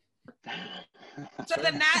before. So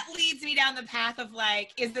then that leads me down the path of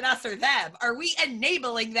like, is it us or them? Are we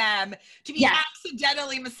enabling them to be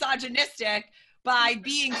accidentally misogynistic by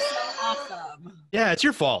being so awesome? Yeah, it's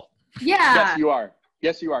your fault. Yeah. Yes, you are.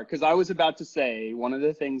 Yes, you are. Because I was about to say, one of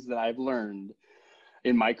the things that I've learned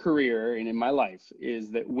in my career and in my life is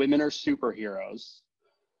that women are superheroes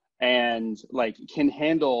and like can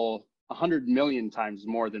handle 100 million times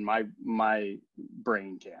more than my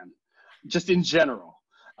brain can. Just in general.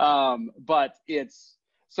 But it's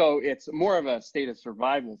more of a state of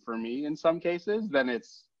survival for me in some cases than it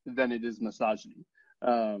is misogyny.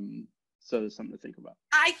 So there's something to think about.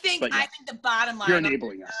 I think the bottom line you're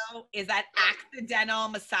enabling us. Is that accidental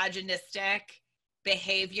misogynistic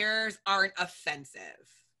behaviors aren't offensive.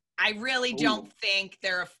 I really don't think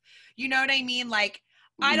they're, you know what I mean? Like,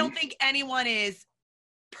 I don't think anyone is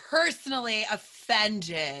personally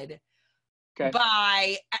offended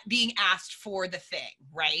by being asked for the thing,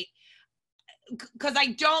 right? Because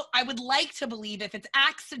I would like to believe if it's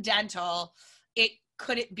accidental,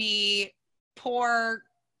 could it be poor,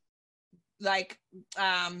 like,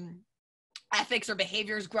 ethics or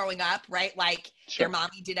behaviors growing up, right? Like Sure. their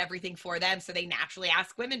mommy did everything for them, so they naturally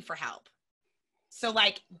ask women for help. So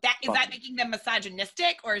like that, is that making them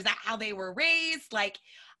misogynistic, or is that how they were raised? Like,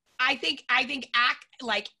 I think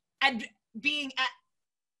being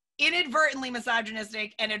inadvertently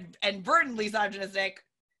misogynistic and inadvertently misogynistic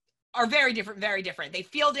are very different. They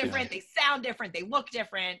feel different. They sound different. They look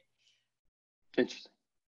different. Interesting.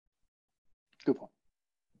 Good point.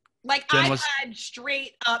 Like, I've had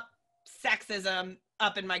straight up sexism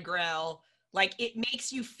up in my grill. Like, it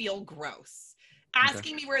makes you feel gross.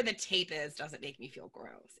 Asking me where the tape is doesn't make me feel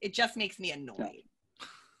gross. It just makes me annoyed.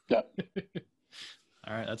 Yeah.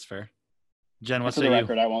 All right, that's fair. Jen, what For say the you?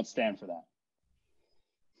 record, I won't stand for that.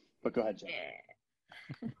 But go ahead, Jen.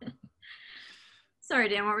 Yeah. Sorry,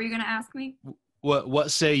 Dan, what were you going to ask me?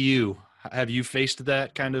 What say you? Have you faced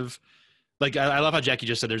that kind of, like, I love how Jackie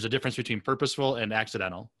just said there's a difference between purposeful and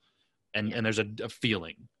accidental, and there's a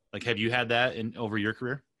feeling. Like, have you had that over your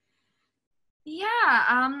career? Yeah,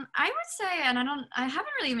 I would say, and I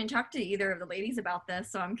haven't really even talked to either of the ladies about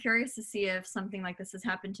this, so I'm curious to see if something like this has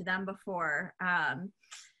happened to them before. I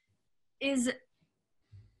feel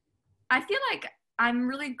like I'm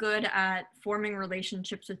really good at forming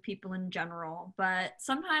relationships with people in general, but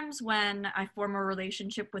sometimes when I form a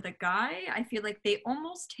relationship with a guy, I feel like they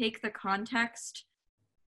almost take the context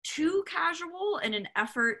too casual in an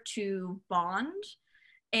effort to bond,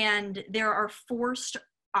 and there are forced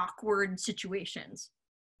awkward situations.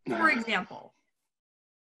 For example,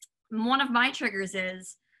 one of my triggers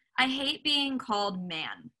is I hate being called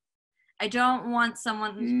man. I don't want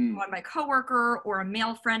my coworker or a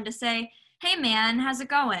male friend to say, "Hey man, how's it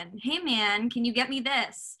going? Hey man, can you get me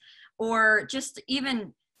this?" Or just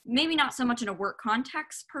even, maybe not so much in a work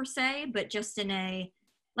context per se, but just in a,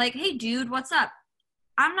 like, "Hey dude, what's up?"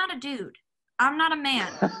 I'm not a dude. I'm not a man.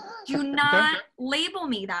 Do not label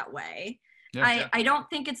me that way. Yeah, I don't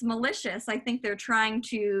think it's malicious. I think they're trying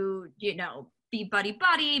to, be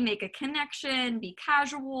buddy-buddy, make a connection, be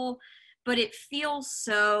casual, but it feels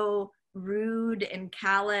so rude and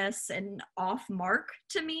callous and off mark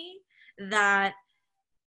to me that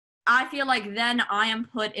I feel like then I am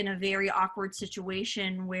put in a very awkward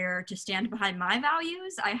situation where, to stand behind my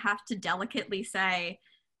values, I have to delicately say,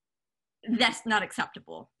 that's not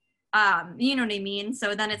acceptable. You know what I mean?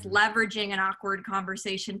 So then it's leveraging an awkward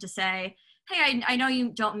conversation to say, hey, I know you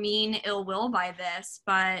don't mean ill will by this,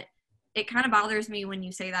 but it kind of bothers me when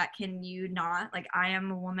you say that. Can you not? Like, I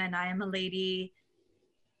am a woman, I am a lady,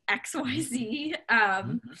 XYZ.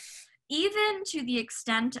 Even to the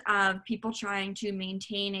extent of people trying to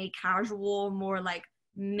maintain a casual, more like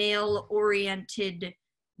male-oriented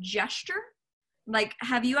gesture. Like,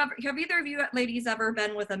 have either of you ladies ever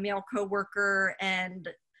been with a male coworker and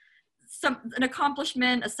an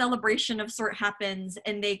accomplishment, a celebration of sort happens,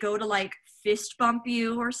 and they go to like fist bump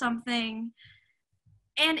you or something,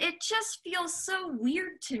 and it just feels so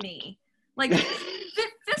weird to me. Like,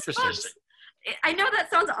 fist bumps, I know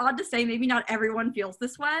that sounds odd to say, maybe not everyone feels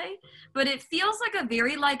this way, but it feels like a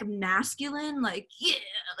very like masculine, like, yeah,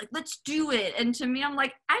 like, let's do it. And to me, I'm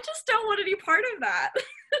like, I just don't want any part of that.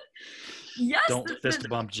 Yes. Don't fist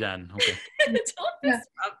bump Jen. Okay. Don't fist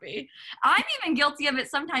bump me. I'm even guilty of it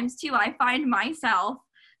sometimes too. I find myself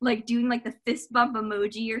like doing like the fist bump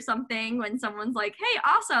emoji or something when someone's like, hey,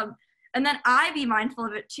 awesome. And then I be mindful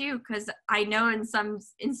of it too, because I know in some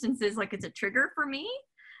instances like it's a trigger for me.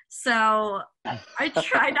 So I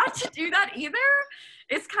try not to do that either.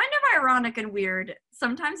 It's kind of ironic and weird.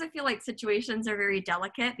 Sometimes I feel like situations are very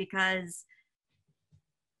delicate because,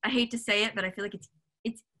 I hate to say it, but I feel like it's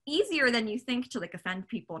easier than you think to like offend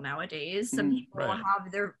people nowadays. Some people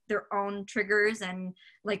have their own triggers, and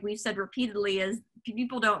like we've said repeatedly, is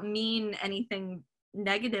people don't mean anything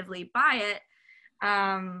negatively by it.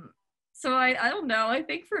 So I don't know. I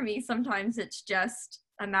think for me sometimes it's just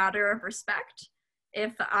a matter of respect.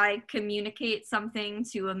 If I communicate something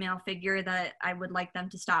to a male figure that I would like them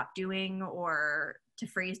to stop doing, or to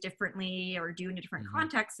phrase differently, or do in a different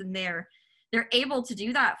context, and they're able to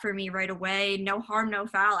do that for me right away, no harm, no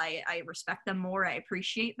foul, I respect them more. I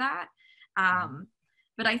appreciate that.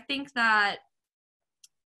 But I think that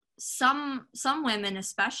some women,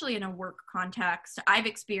 especially in a work context, I've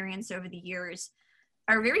experienced over the years,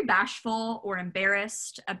 are very bashful or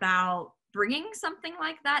embarrassed about bringing something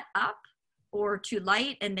like that up or to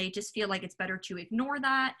light, and they just feel like it's better to ignore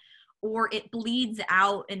that, or it bleeds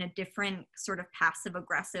out in a different sort of passive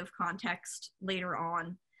aggressive context later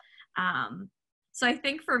on. So I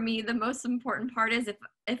think for me, the most important part is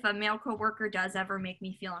if a male coworker does ever make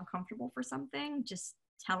me feel uncomfortable for something, just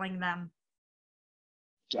telling them.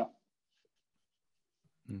 Yeah.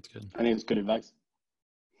 That's good. I think it's good advice.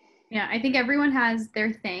 Yeah, I think everyone has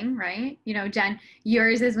their thing, right? You know, Jen,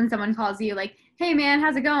 yours is when someone calls you like, hey man,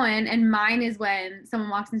 how's it going? And mine is when someone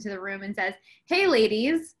walks into the room and says, hey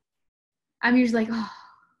ladies. I'm usually like, oh.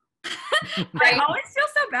 I always feel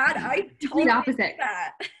so bad. I totally the opposite.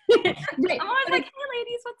 that. Right. I'm always like, hey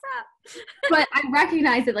ladies, what's up? But I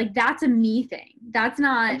recognize that like that's a me thing. That's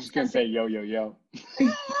not. I'm just gonna say yo yo yo.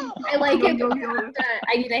 I like it.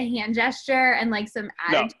 I need a hand gesture and like some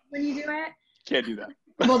attitude when you do it. Can't do that.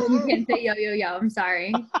 Well, then you can't say yo yo yo. I'm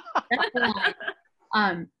sorry.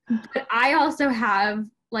 But I also have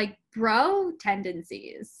like bro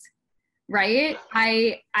tendencies, right?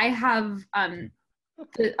 I have a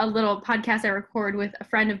little podcast I record with a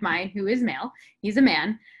friend of mine who is male. He's a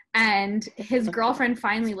man, and his girlfriend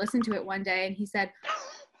finally listened to it one day,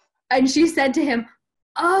 and she said to him,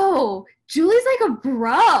 "Oh, Julie's like a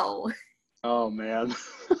bro." Oh man.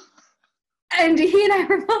 And he and I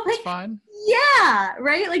were both like, It's fine. yeah,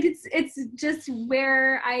 right? Like it's just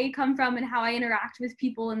where I come from and how I interact with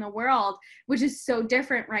people in the world, which is so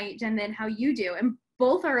different, right, Jen, than how you do. And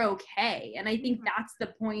both are okay. And I think that's the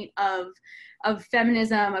point of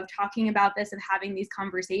feminism, of talking about this, of having these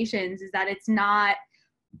conversations, is that it's not,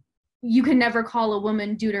 you can never call a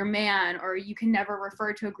woman dude or man, or you can never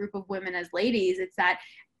refer to a group of women as ladies. It's that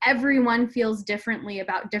everyone feels differently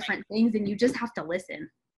about different things, and you just have to listen.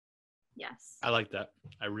 Yes. I like that.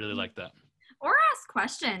 I really like that. Or ask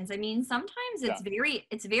questions. I mean, sometimes it's very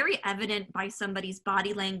evident by somebody's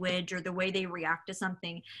body language or the way they react to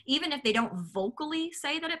something, even if they don't vocally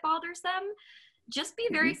say that it bothers them. Just be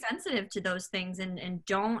very sensitive to those things, and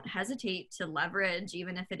don't hesitate to leverage,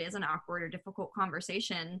 even if it is an awkward or difficult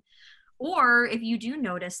conversation. Or if you do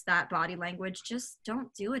notice that body language, just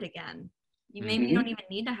don't do it again. You maybe you don't even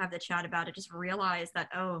need to have the chat about it. Just realize that,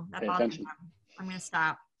 oh, that bothers them. I'm going to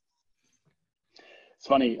stop. It's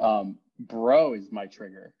funny. Bro is my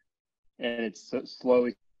trigger, and it's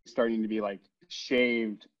slowly starting to be like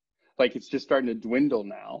shaved. Like it's just starting to dwindle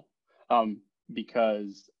now,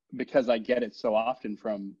 because I get it so often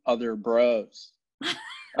from other bros.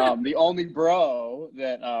 The only bro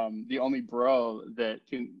that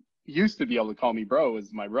used to be able to call me bro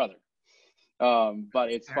was my brother.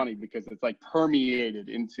 But it's funny because it's like permeated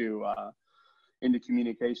into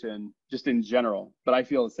communication just in general. But I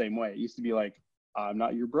feel the same way. It used to be like, I'm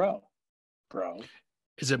not your bro.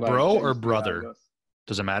 Is it bro or brother?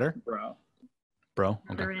 Does it matter? Bro.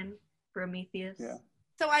 Okay. Prometheus. Yeah.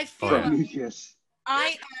 So I feel Prometheus.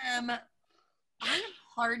 I am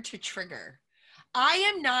hard to trigger. I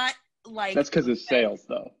am not like. That's because it's sales,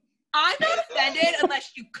 though. I'm not offended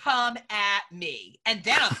unless you come at me, and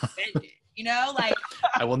then I'm offended. You know, like.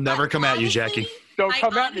 I will never come at you, Jackie. Don't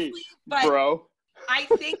come at me, bro. I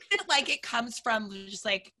think that like it comes from just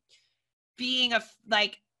like being I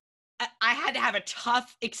had to have a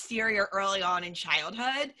tough exterior early on in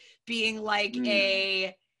childhood, being like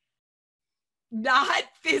a not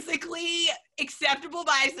physically acceptable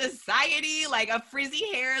by society, like a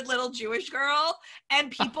frizzy-haired little Jewish girl, and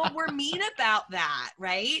people were mean about that,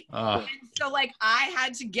 right? And so like I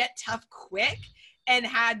had to get tough quick and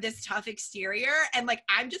had this tough exterior, and like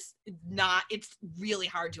I'm just not, it's really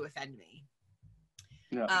hard to offend me.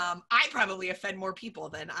 Yeah. I probably offend more people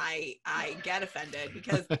than I get offended,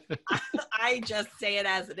 because I just say it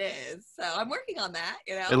as it is. So I'm working on that,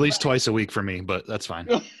 you know. At least twice a week for me, but that's fine.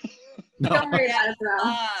 No. Don't worry about it, bro.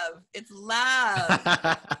 It's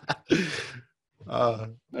love.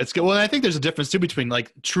 It's good. Well, I think there's a difference too between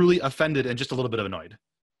like truly offended and just a little bit of annoyed.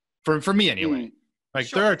 For me anyway. Like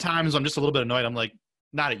there are times I'm just a little bit annoyed. I'm like,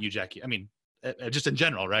 not at you, Jackie. I mean, just in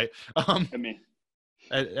general, right? At me.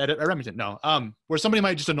 At Remington, no. Where somebody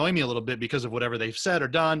might just annoy me a little bit because of whatever they've said or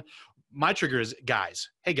done. My trigger is guys.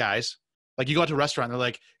 Hey guys. Like you go out to a restaurant and they're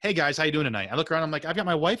like, hey guys, how you doing tonight? I look around, I'm like, I've got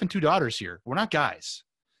my wife and 2 daughters here. We're not guys.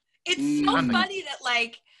 It's so funny that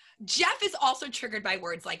like Jeff is also triggered by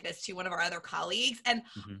words like this too, one of our other colleagues. And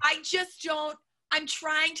I just don't, I'm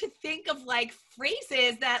trying to think of like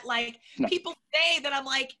phrases that like people say that I'm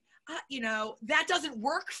like, you know, that doesn't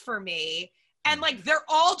work for me. And like, they're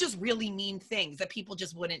all just really mean things that people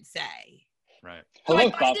just wouldn't say. Right. So Hello,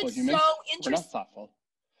 I find thoughtful it humans. so We're interesting. not thoughtful.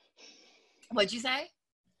 What'd you say?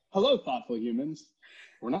 Hello, thoughtful humans.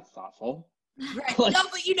 We're not thoughtful. Right. Like, no,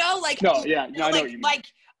 but you know, like, no, yeah, no, I know what you mean. Like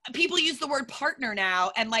people use the word partner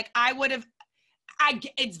now, and like I would have.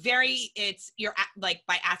 You're like,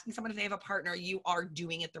 by asking someone if they have a partner, you are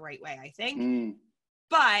doing it the right way, I think.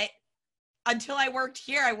 But until I worked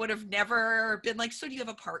here, I would have never been like, so do you have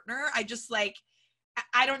a partner? I just like,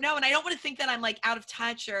 I don't know. And I don't want to think that I'm like out of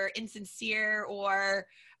touch or insincere or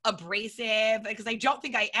abrasive, because I don't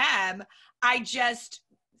think I am. I just,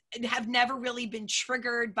 have never really been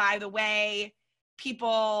triggered by the way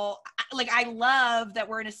people, like, I love that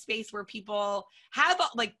we're in a space where people have,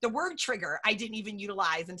 like, the word trigger I didn't even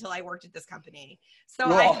utilize until I worked at this company. So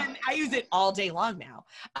I use it all day long now.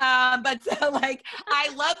 But so, like,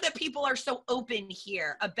 I love that people are so open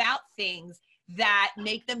here about things that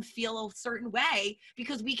make them feel a certain way,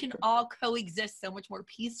 because we can all coexist so much more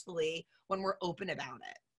peacefully when we're open about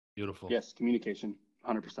it. Beautiful. Yes, communication,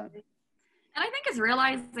 100%. And I think it's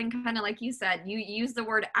realizing, kind of like you said, you use the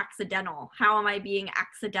word accidental. How am I being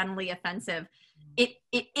accidentally offensive? It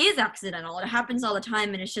is accidental. It happens all the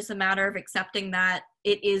time, and it's just a matter of accepting that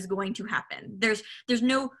it is going to happen. There's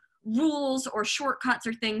no rules or shortcuts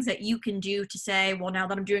or things that you can do to say, well, now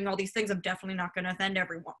that I'm doing all these things, I'm definitely not going to offend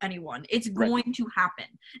anyone. It's going to happen.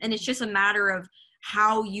 And it's just a matter of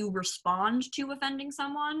how you respond to offending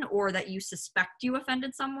someone, or that you suspect you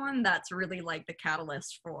offended someone. That's really like the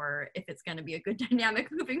catalyst for if it's going to be a good dynamic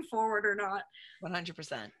moving forward or not.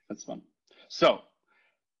 100%. That's fun. So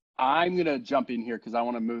I'm going to jump in here because I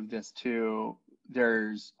want to move this to,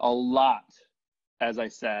 there's a lot, as I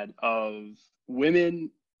said, of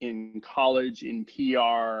women in college, in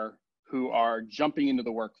PR, who are jumping into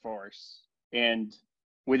the workforce, and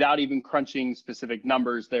without even crunching specific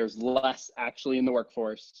numbers, there's less actually in the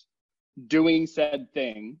workforce doing said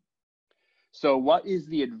thing. So what is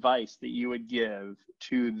the advice that you would give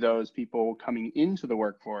to those people coming into the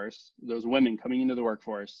workforce, those women coming into the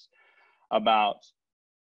workforce, about,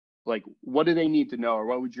 like, what do they need to know, or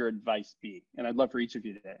what would your advice be? And I'd love for each of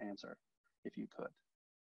you to answer, if you could.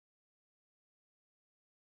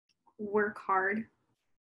 Work hard.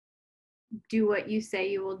 Do what you say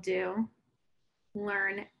you will do.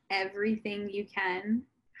 Learn everything you can.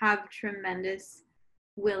 Have tremendous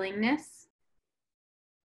willingness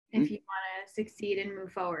if you want to succeed and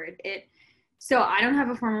move forward. So I don't have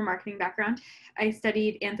a formal marketing background. I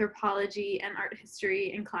studied anthropology and art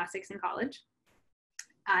history and classics in college.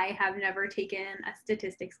 I have never taken a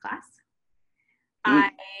statistics class. I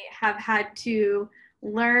have had to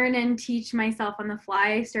learn and teach myself on the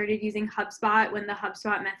fly. I started using HubSpot when the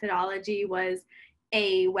HubSpot methodology was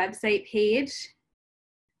a website page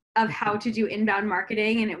of how to do inbound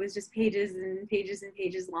marketing, and it was just pages and pages and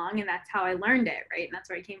pages long, and that's how I learned it, right? And that's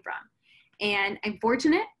where I came from. And I'm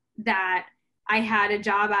fortunate that I had a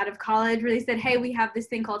job out of college where they said, hey, we have this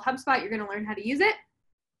thing called HubSpot, you're going to learn how to use it,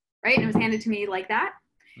 right? And it was handed to me like that.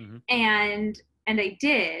 And I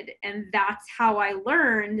did, and that's how I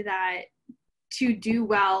learned that to do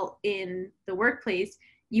well in the workplace,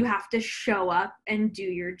 you have to show up and do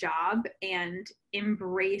your job and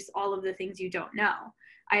embrace all of the things you don't know.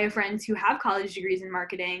 I have friends who have college degrees in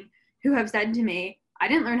marketing who have said to me, I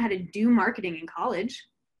didn't learn how to do marketing in college,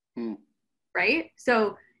 right?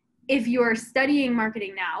 So if you're studying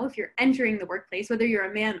marketing now, if you're entering the workplace, whether you're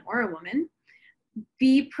a man or a woman,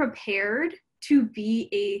 be prepared to be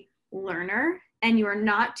a learner, and you are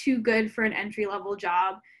not too good for an entry-level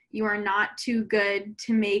job. You are not too good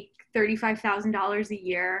to make $35,000 a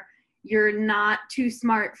year. You're not too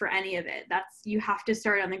smart for any of it. You have to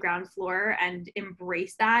start on the ground floor and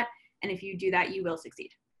embrace that. And if you do that, you will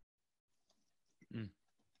succeed.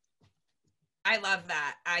 I love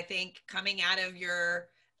that. I think coming out of your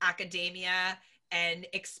academia and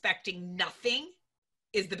expecting nothing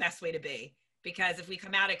is the best way to be. Because if we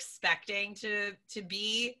come out expecting to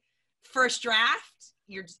be first draft,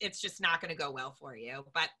 it's just not going to go well for you.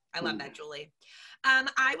 But I love that, Julie.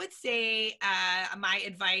 I would say my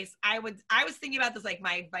advice, I was thinking about this, like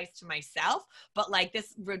my advice to myself, but like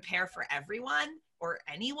this would pair for everyone or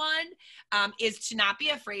anyone, is to not be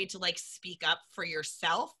afraid to like speak up for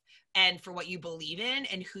yourself and for what you believe in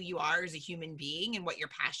and who you are as a human being and what you're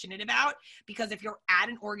passionate about. Because if you're at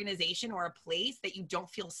an organization or a place that you don't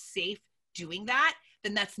feel safe doing that,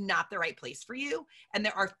 then that's not the right place for you. And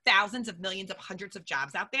there are thousands of millions of hundreds of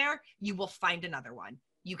jobs out there. You will find another one.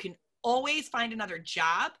 You can always find another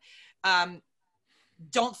job.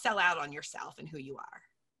 Don't sell out on yourself and who you are.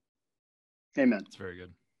 Amen. That's very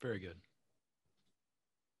good. Very good.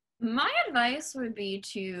 My advice would be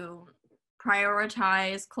to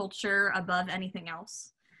prioritize culture above anything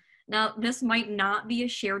else. Now, this might not be a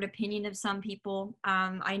shared opinion of some people.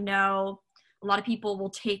 I know a lot of people will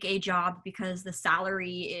take a job because the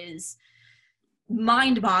salary is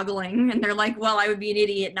mind-boggling, and they're like, well, I would be an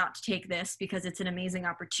idiot not to take this because it's an amazing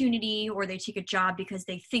opportunity, or they take a job because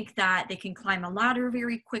they think that they can climb a ladder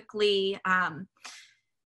very quickly. And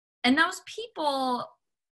those people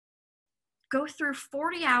go through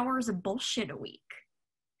 40 hours of bullshit a week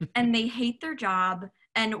and they hate their job.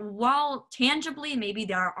 And while tangibly maybe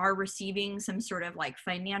they are receiving some sort of like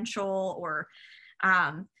financial or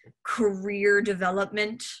career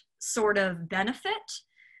development sort of benefit,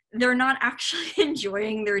 they're not actually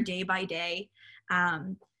enjoying their day by day.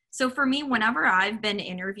 So for me, whenever I've been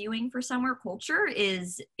interviewing for somewhere, culture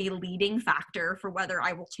is a leading factor for whether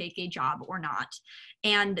I will take a job or not.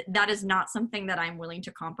 And that is not something that I'm willing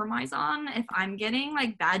to compromise on. If I'm getting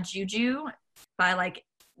like bad juju by like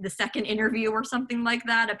the second interview or something like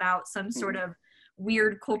that about some sort of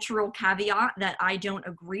weird cultural caveat that I don't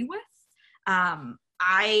agree with,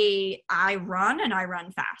 I run, and I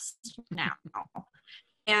run fast now.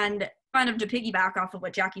 And kind of to piggyback off of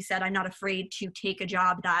what Jackie said, I'm not afraid to take a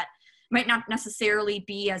job that might not necessarily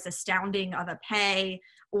be as astounding of a pay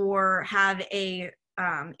or have a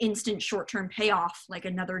instant short-term payoff like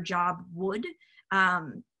another job would,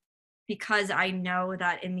 because I know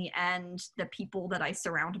that in the end, the people that I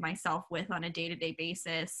surround myself with on a day-to-day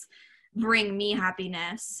basis bring me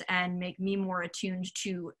happiness and make me more attuned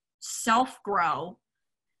to self-grow.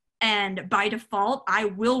 And by default, I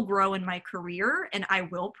will grow in my career and I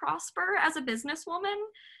will prosper as a businesswoman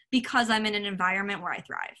because I'm in an environment where I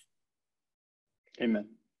thrive. Amen.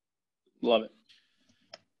 Love it.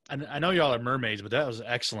 And I know y'all are mermaids, but that was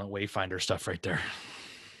excellent Wayfinder stuff right there.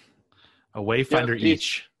 A Wayfinder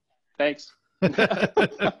each. Thanks. That's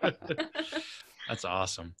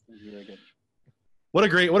awesome. Really good. What a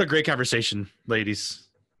great conversation, ladies,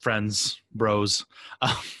 friends, bros.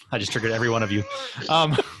 I just triggered every one of you.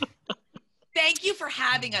 Thank you for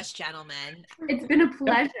having us, gentlemen. It's been a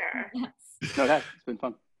pleasure. No, it's been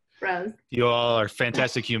fun. Rose. You all are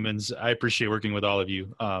fantastic humans. I appreciate working with all of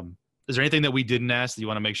you. Is there anything that we didn't ask that you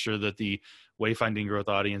want to make sure that the Wayfinding Growth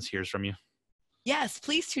audience hears from you? Yes,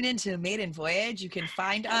 please tune in to Maiden Voyage. You can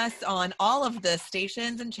find us on all of the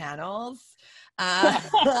stations and channels.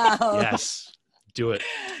 Yes. Do it.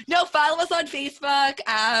 No, follow us on Facebook.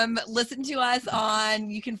 Listen to us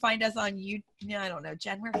you can find us on YouTube. I don't know.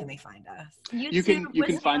 Jen, where can they find us? You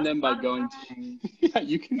can find them by going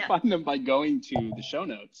to, find them by going to the show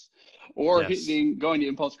notes or going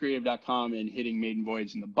to impulsecreative.com and hitting Maiden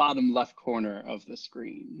Voyage in the bottom left corner of the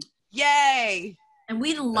screen. Yay. And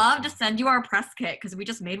we'd love to send you our press kit because we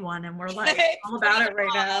just made one and we're like all about it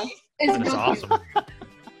right now. That's awesome.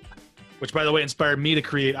 Which, by the way, inspired me to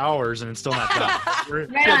create ours, and it's still not done. Do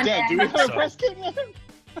we have a press kit?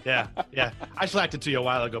 Yeah. I slacked it to you a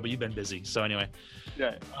while ago, but you've been busy. So anyway.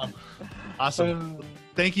 Yeah. Awesome.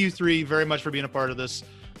 Thank you three very much for being a part of this.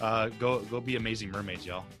 Go be amazing mermaids,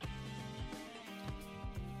 y'all.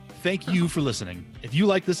 Thank you for listening. If you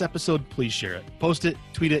like this episode, please share it. Post it,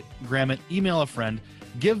 tweet it, gram it, email a friend.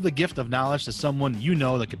 Give the gift of knowledge to someone you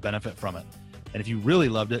know that could benefit from it. And if you really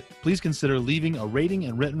loved it, please consider leaving a rating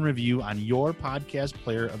and written review on your podcast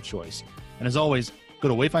player of choice. And as always, go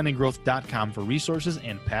to wayfindinggrowth.com for resources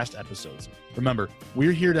and past episodes. Remember,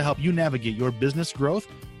 we're here to help you navigate your business growth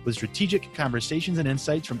with strategic conversations and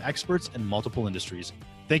insights from experts in multiple industries.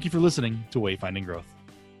 Thank you for listening to Wayfinding Growth.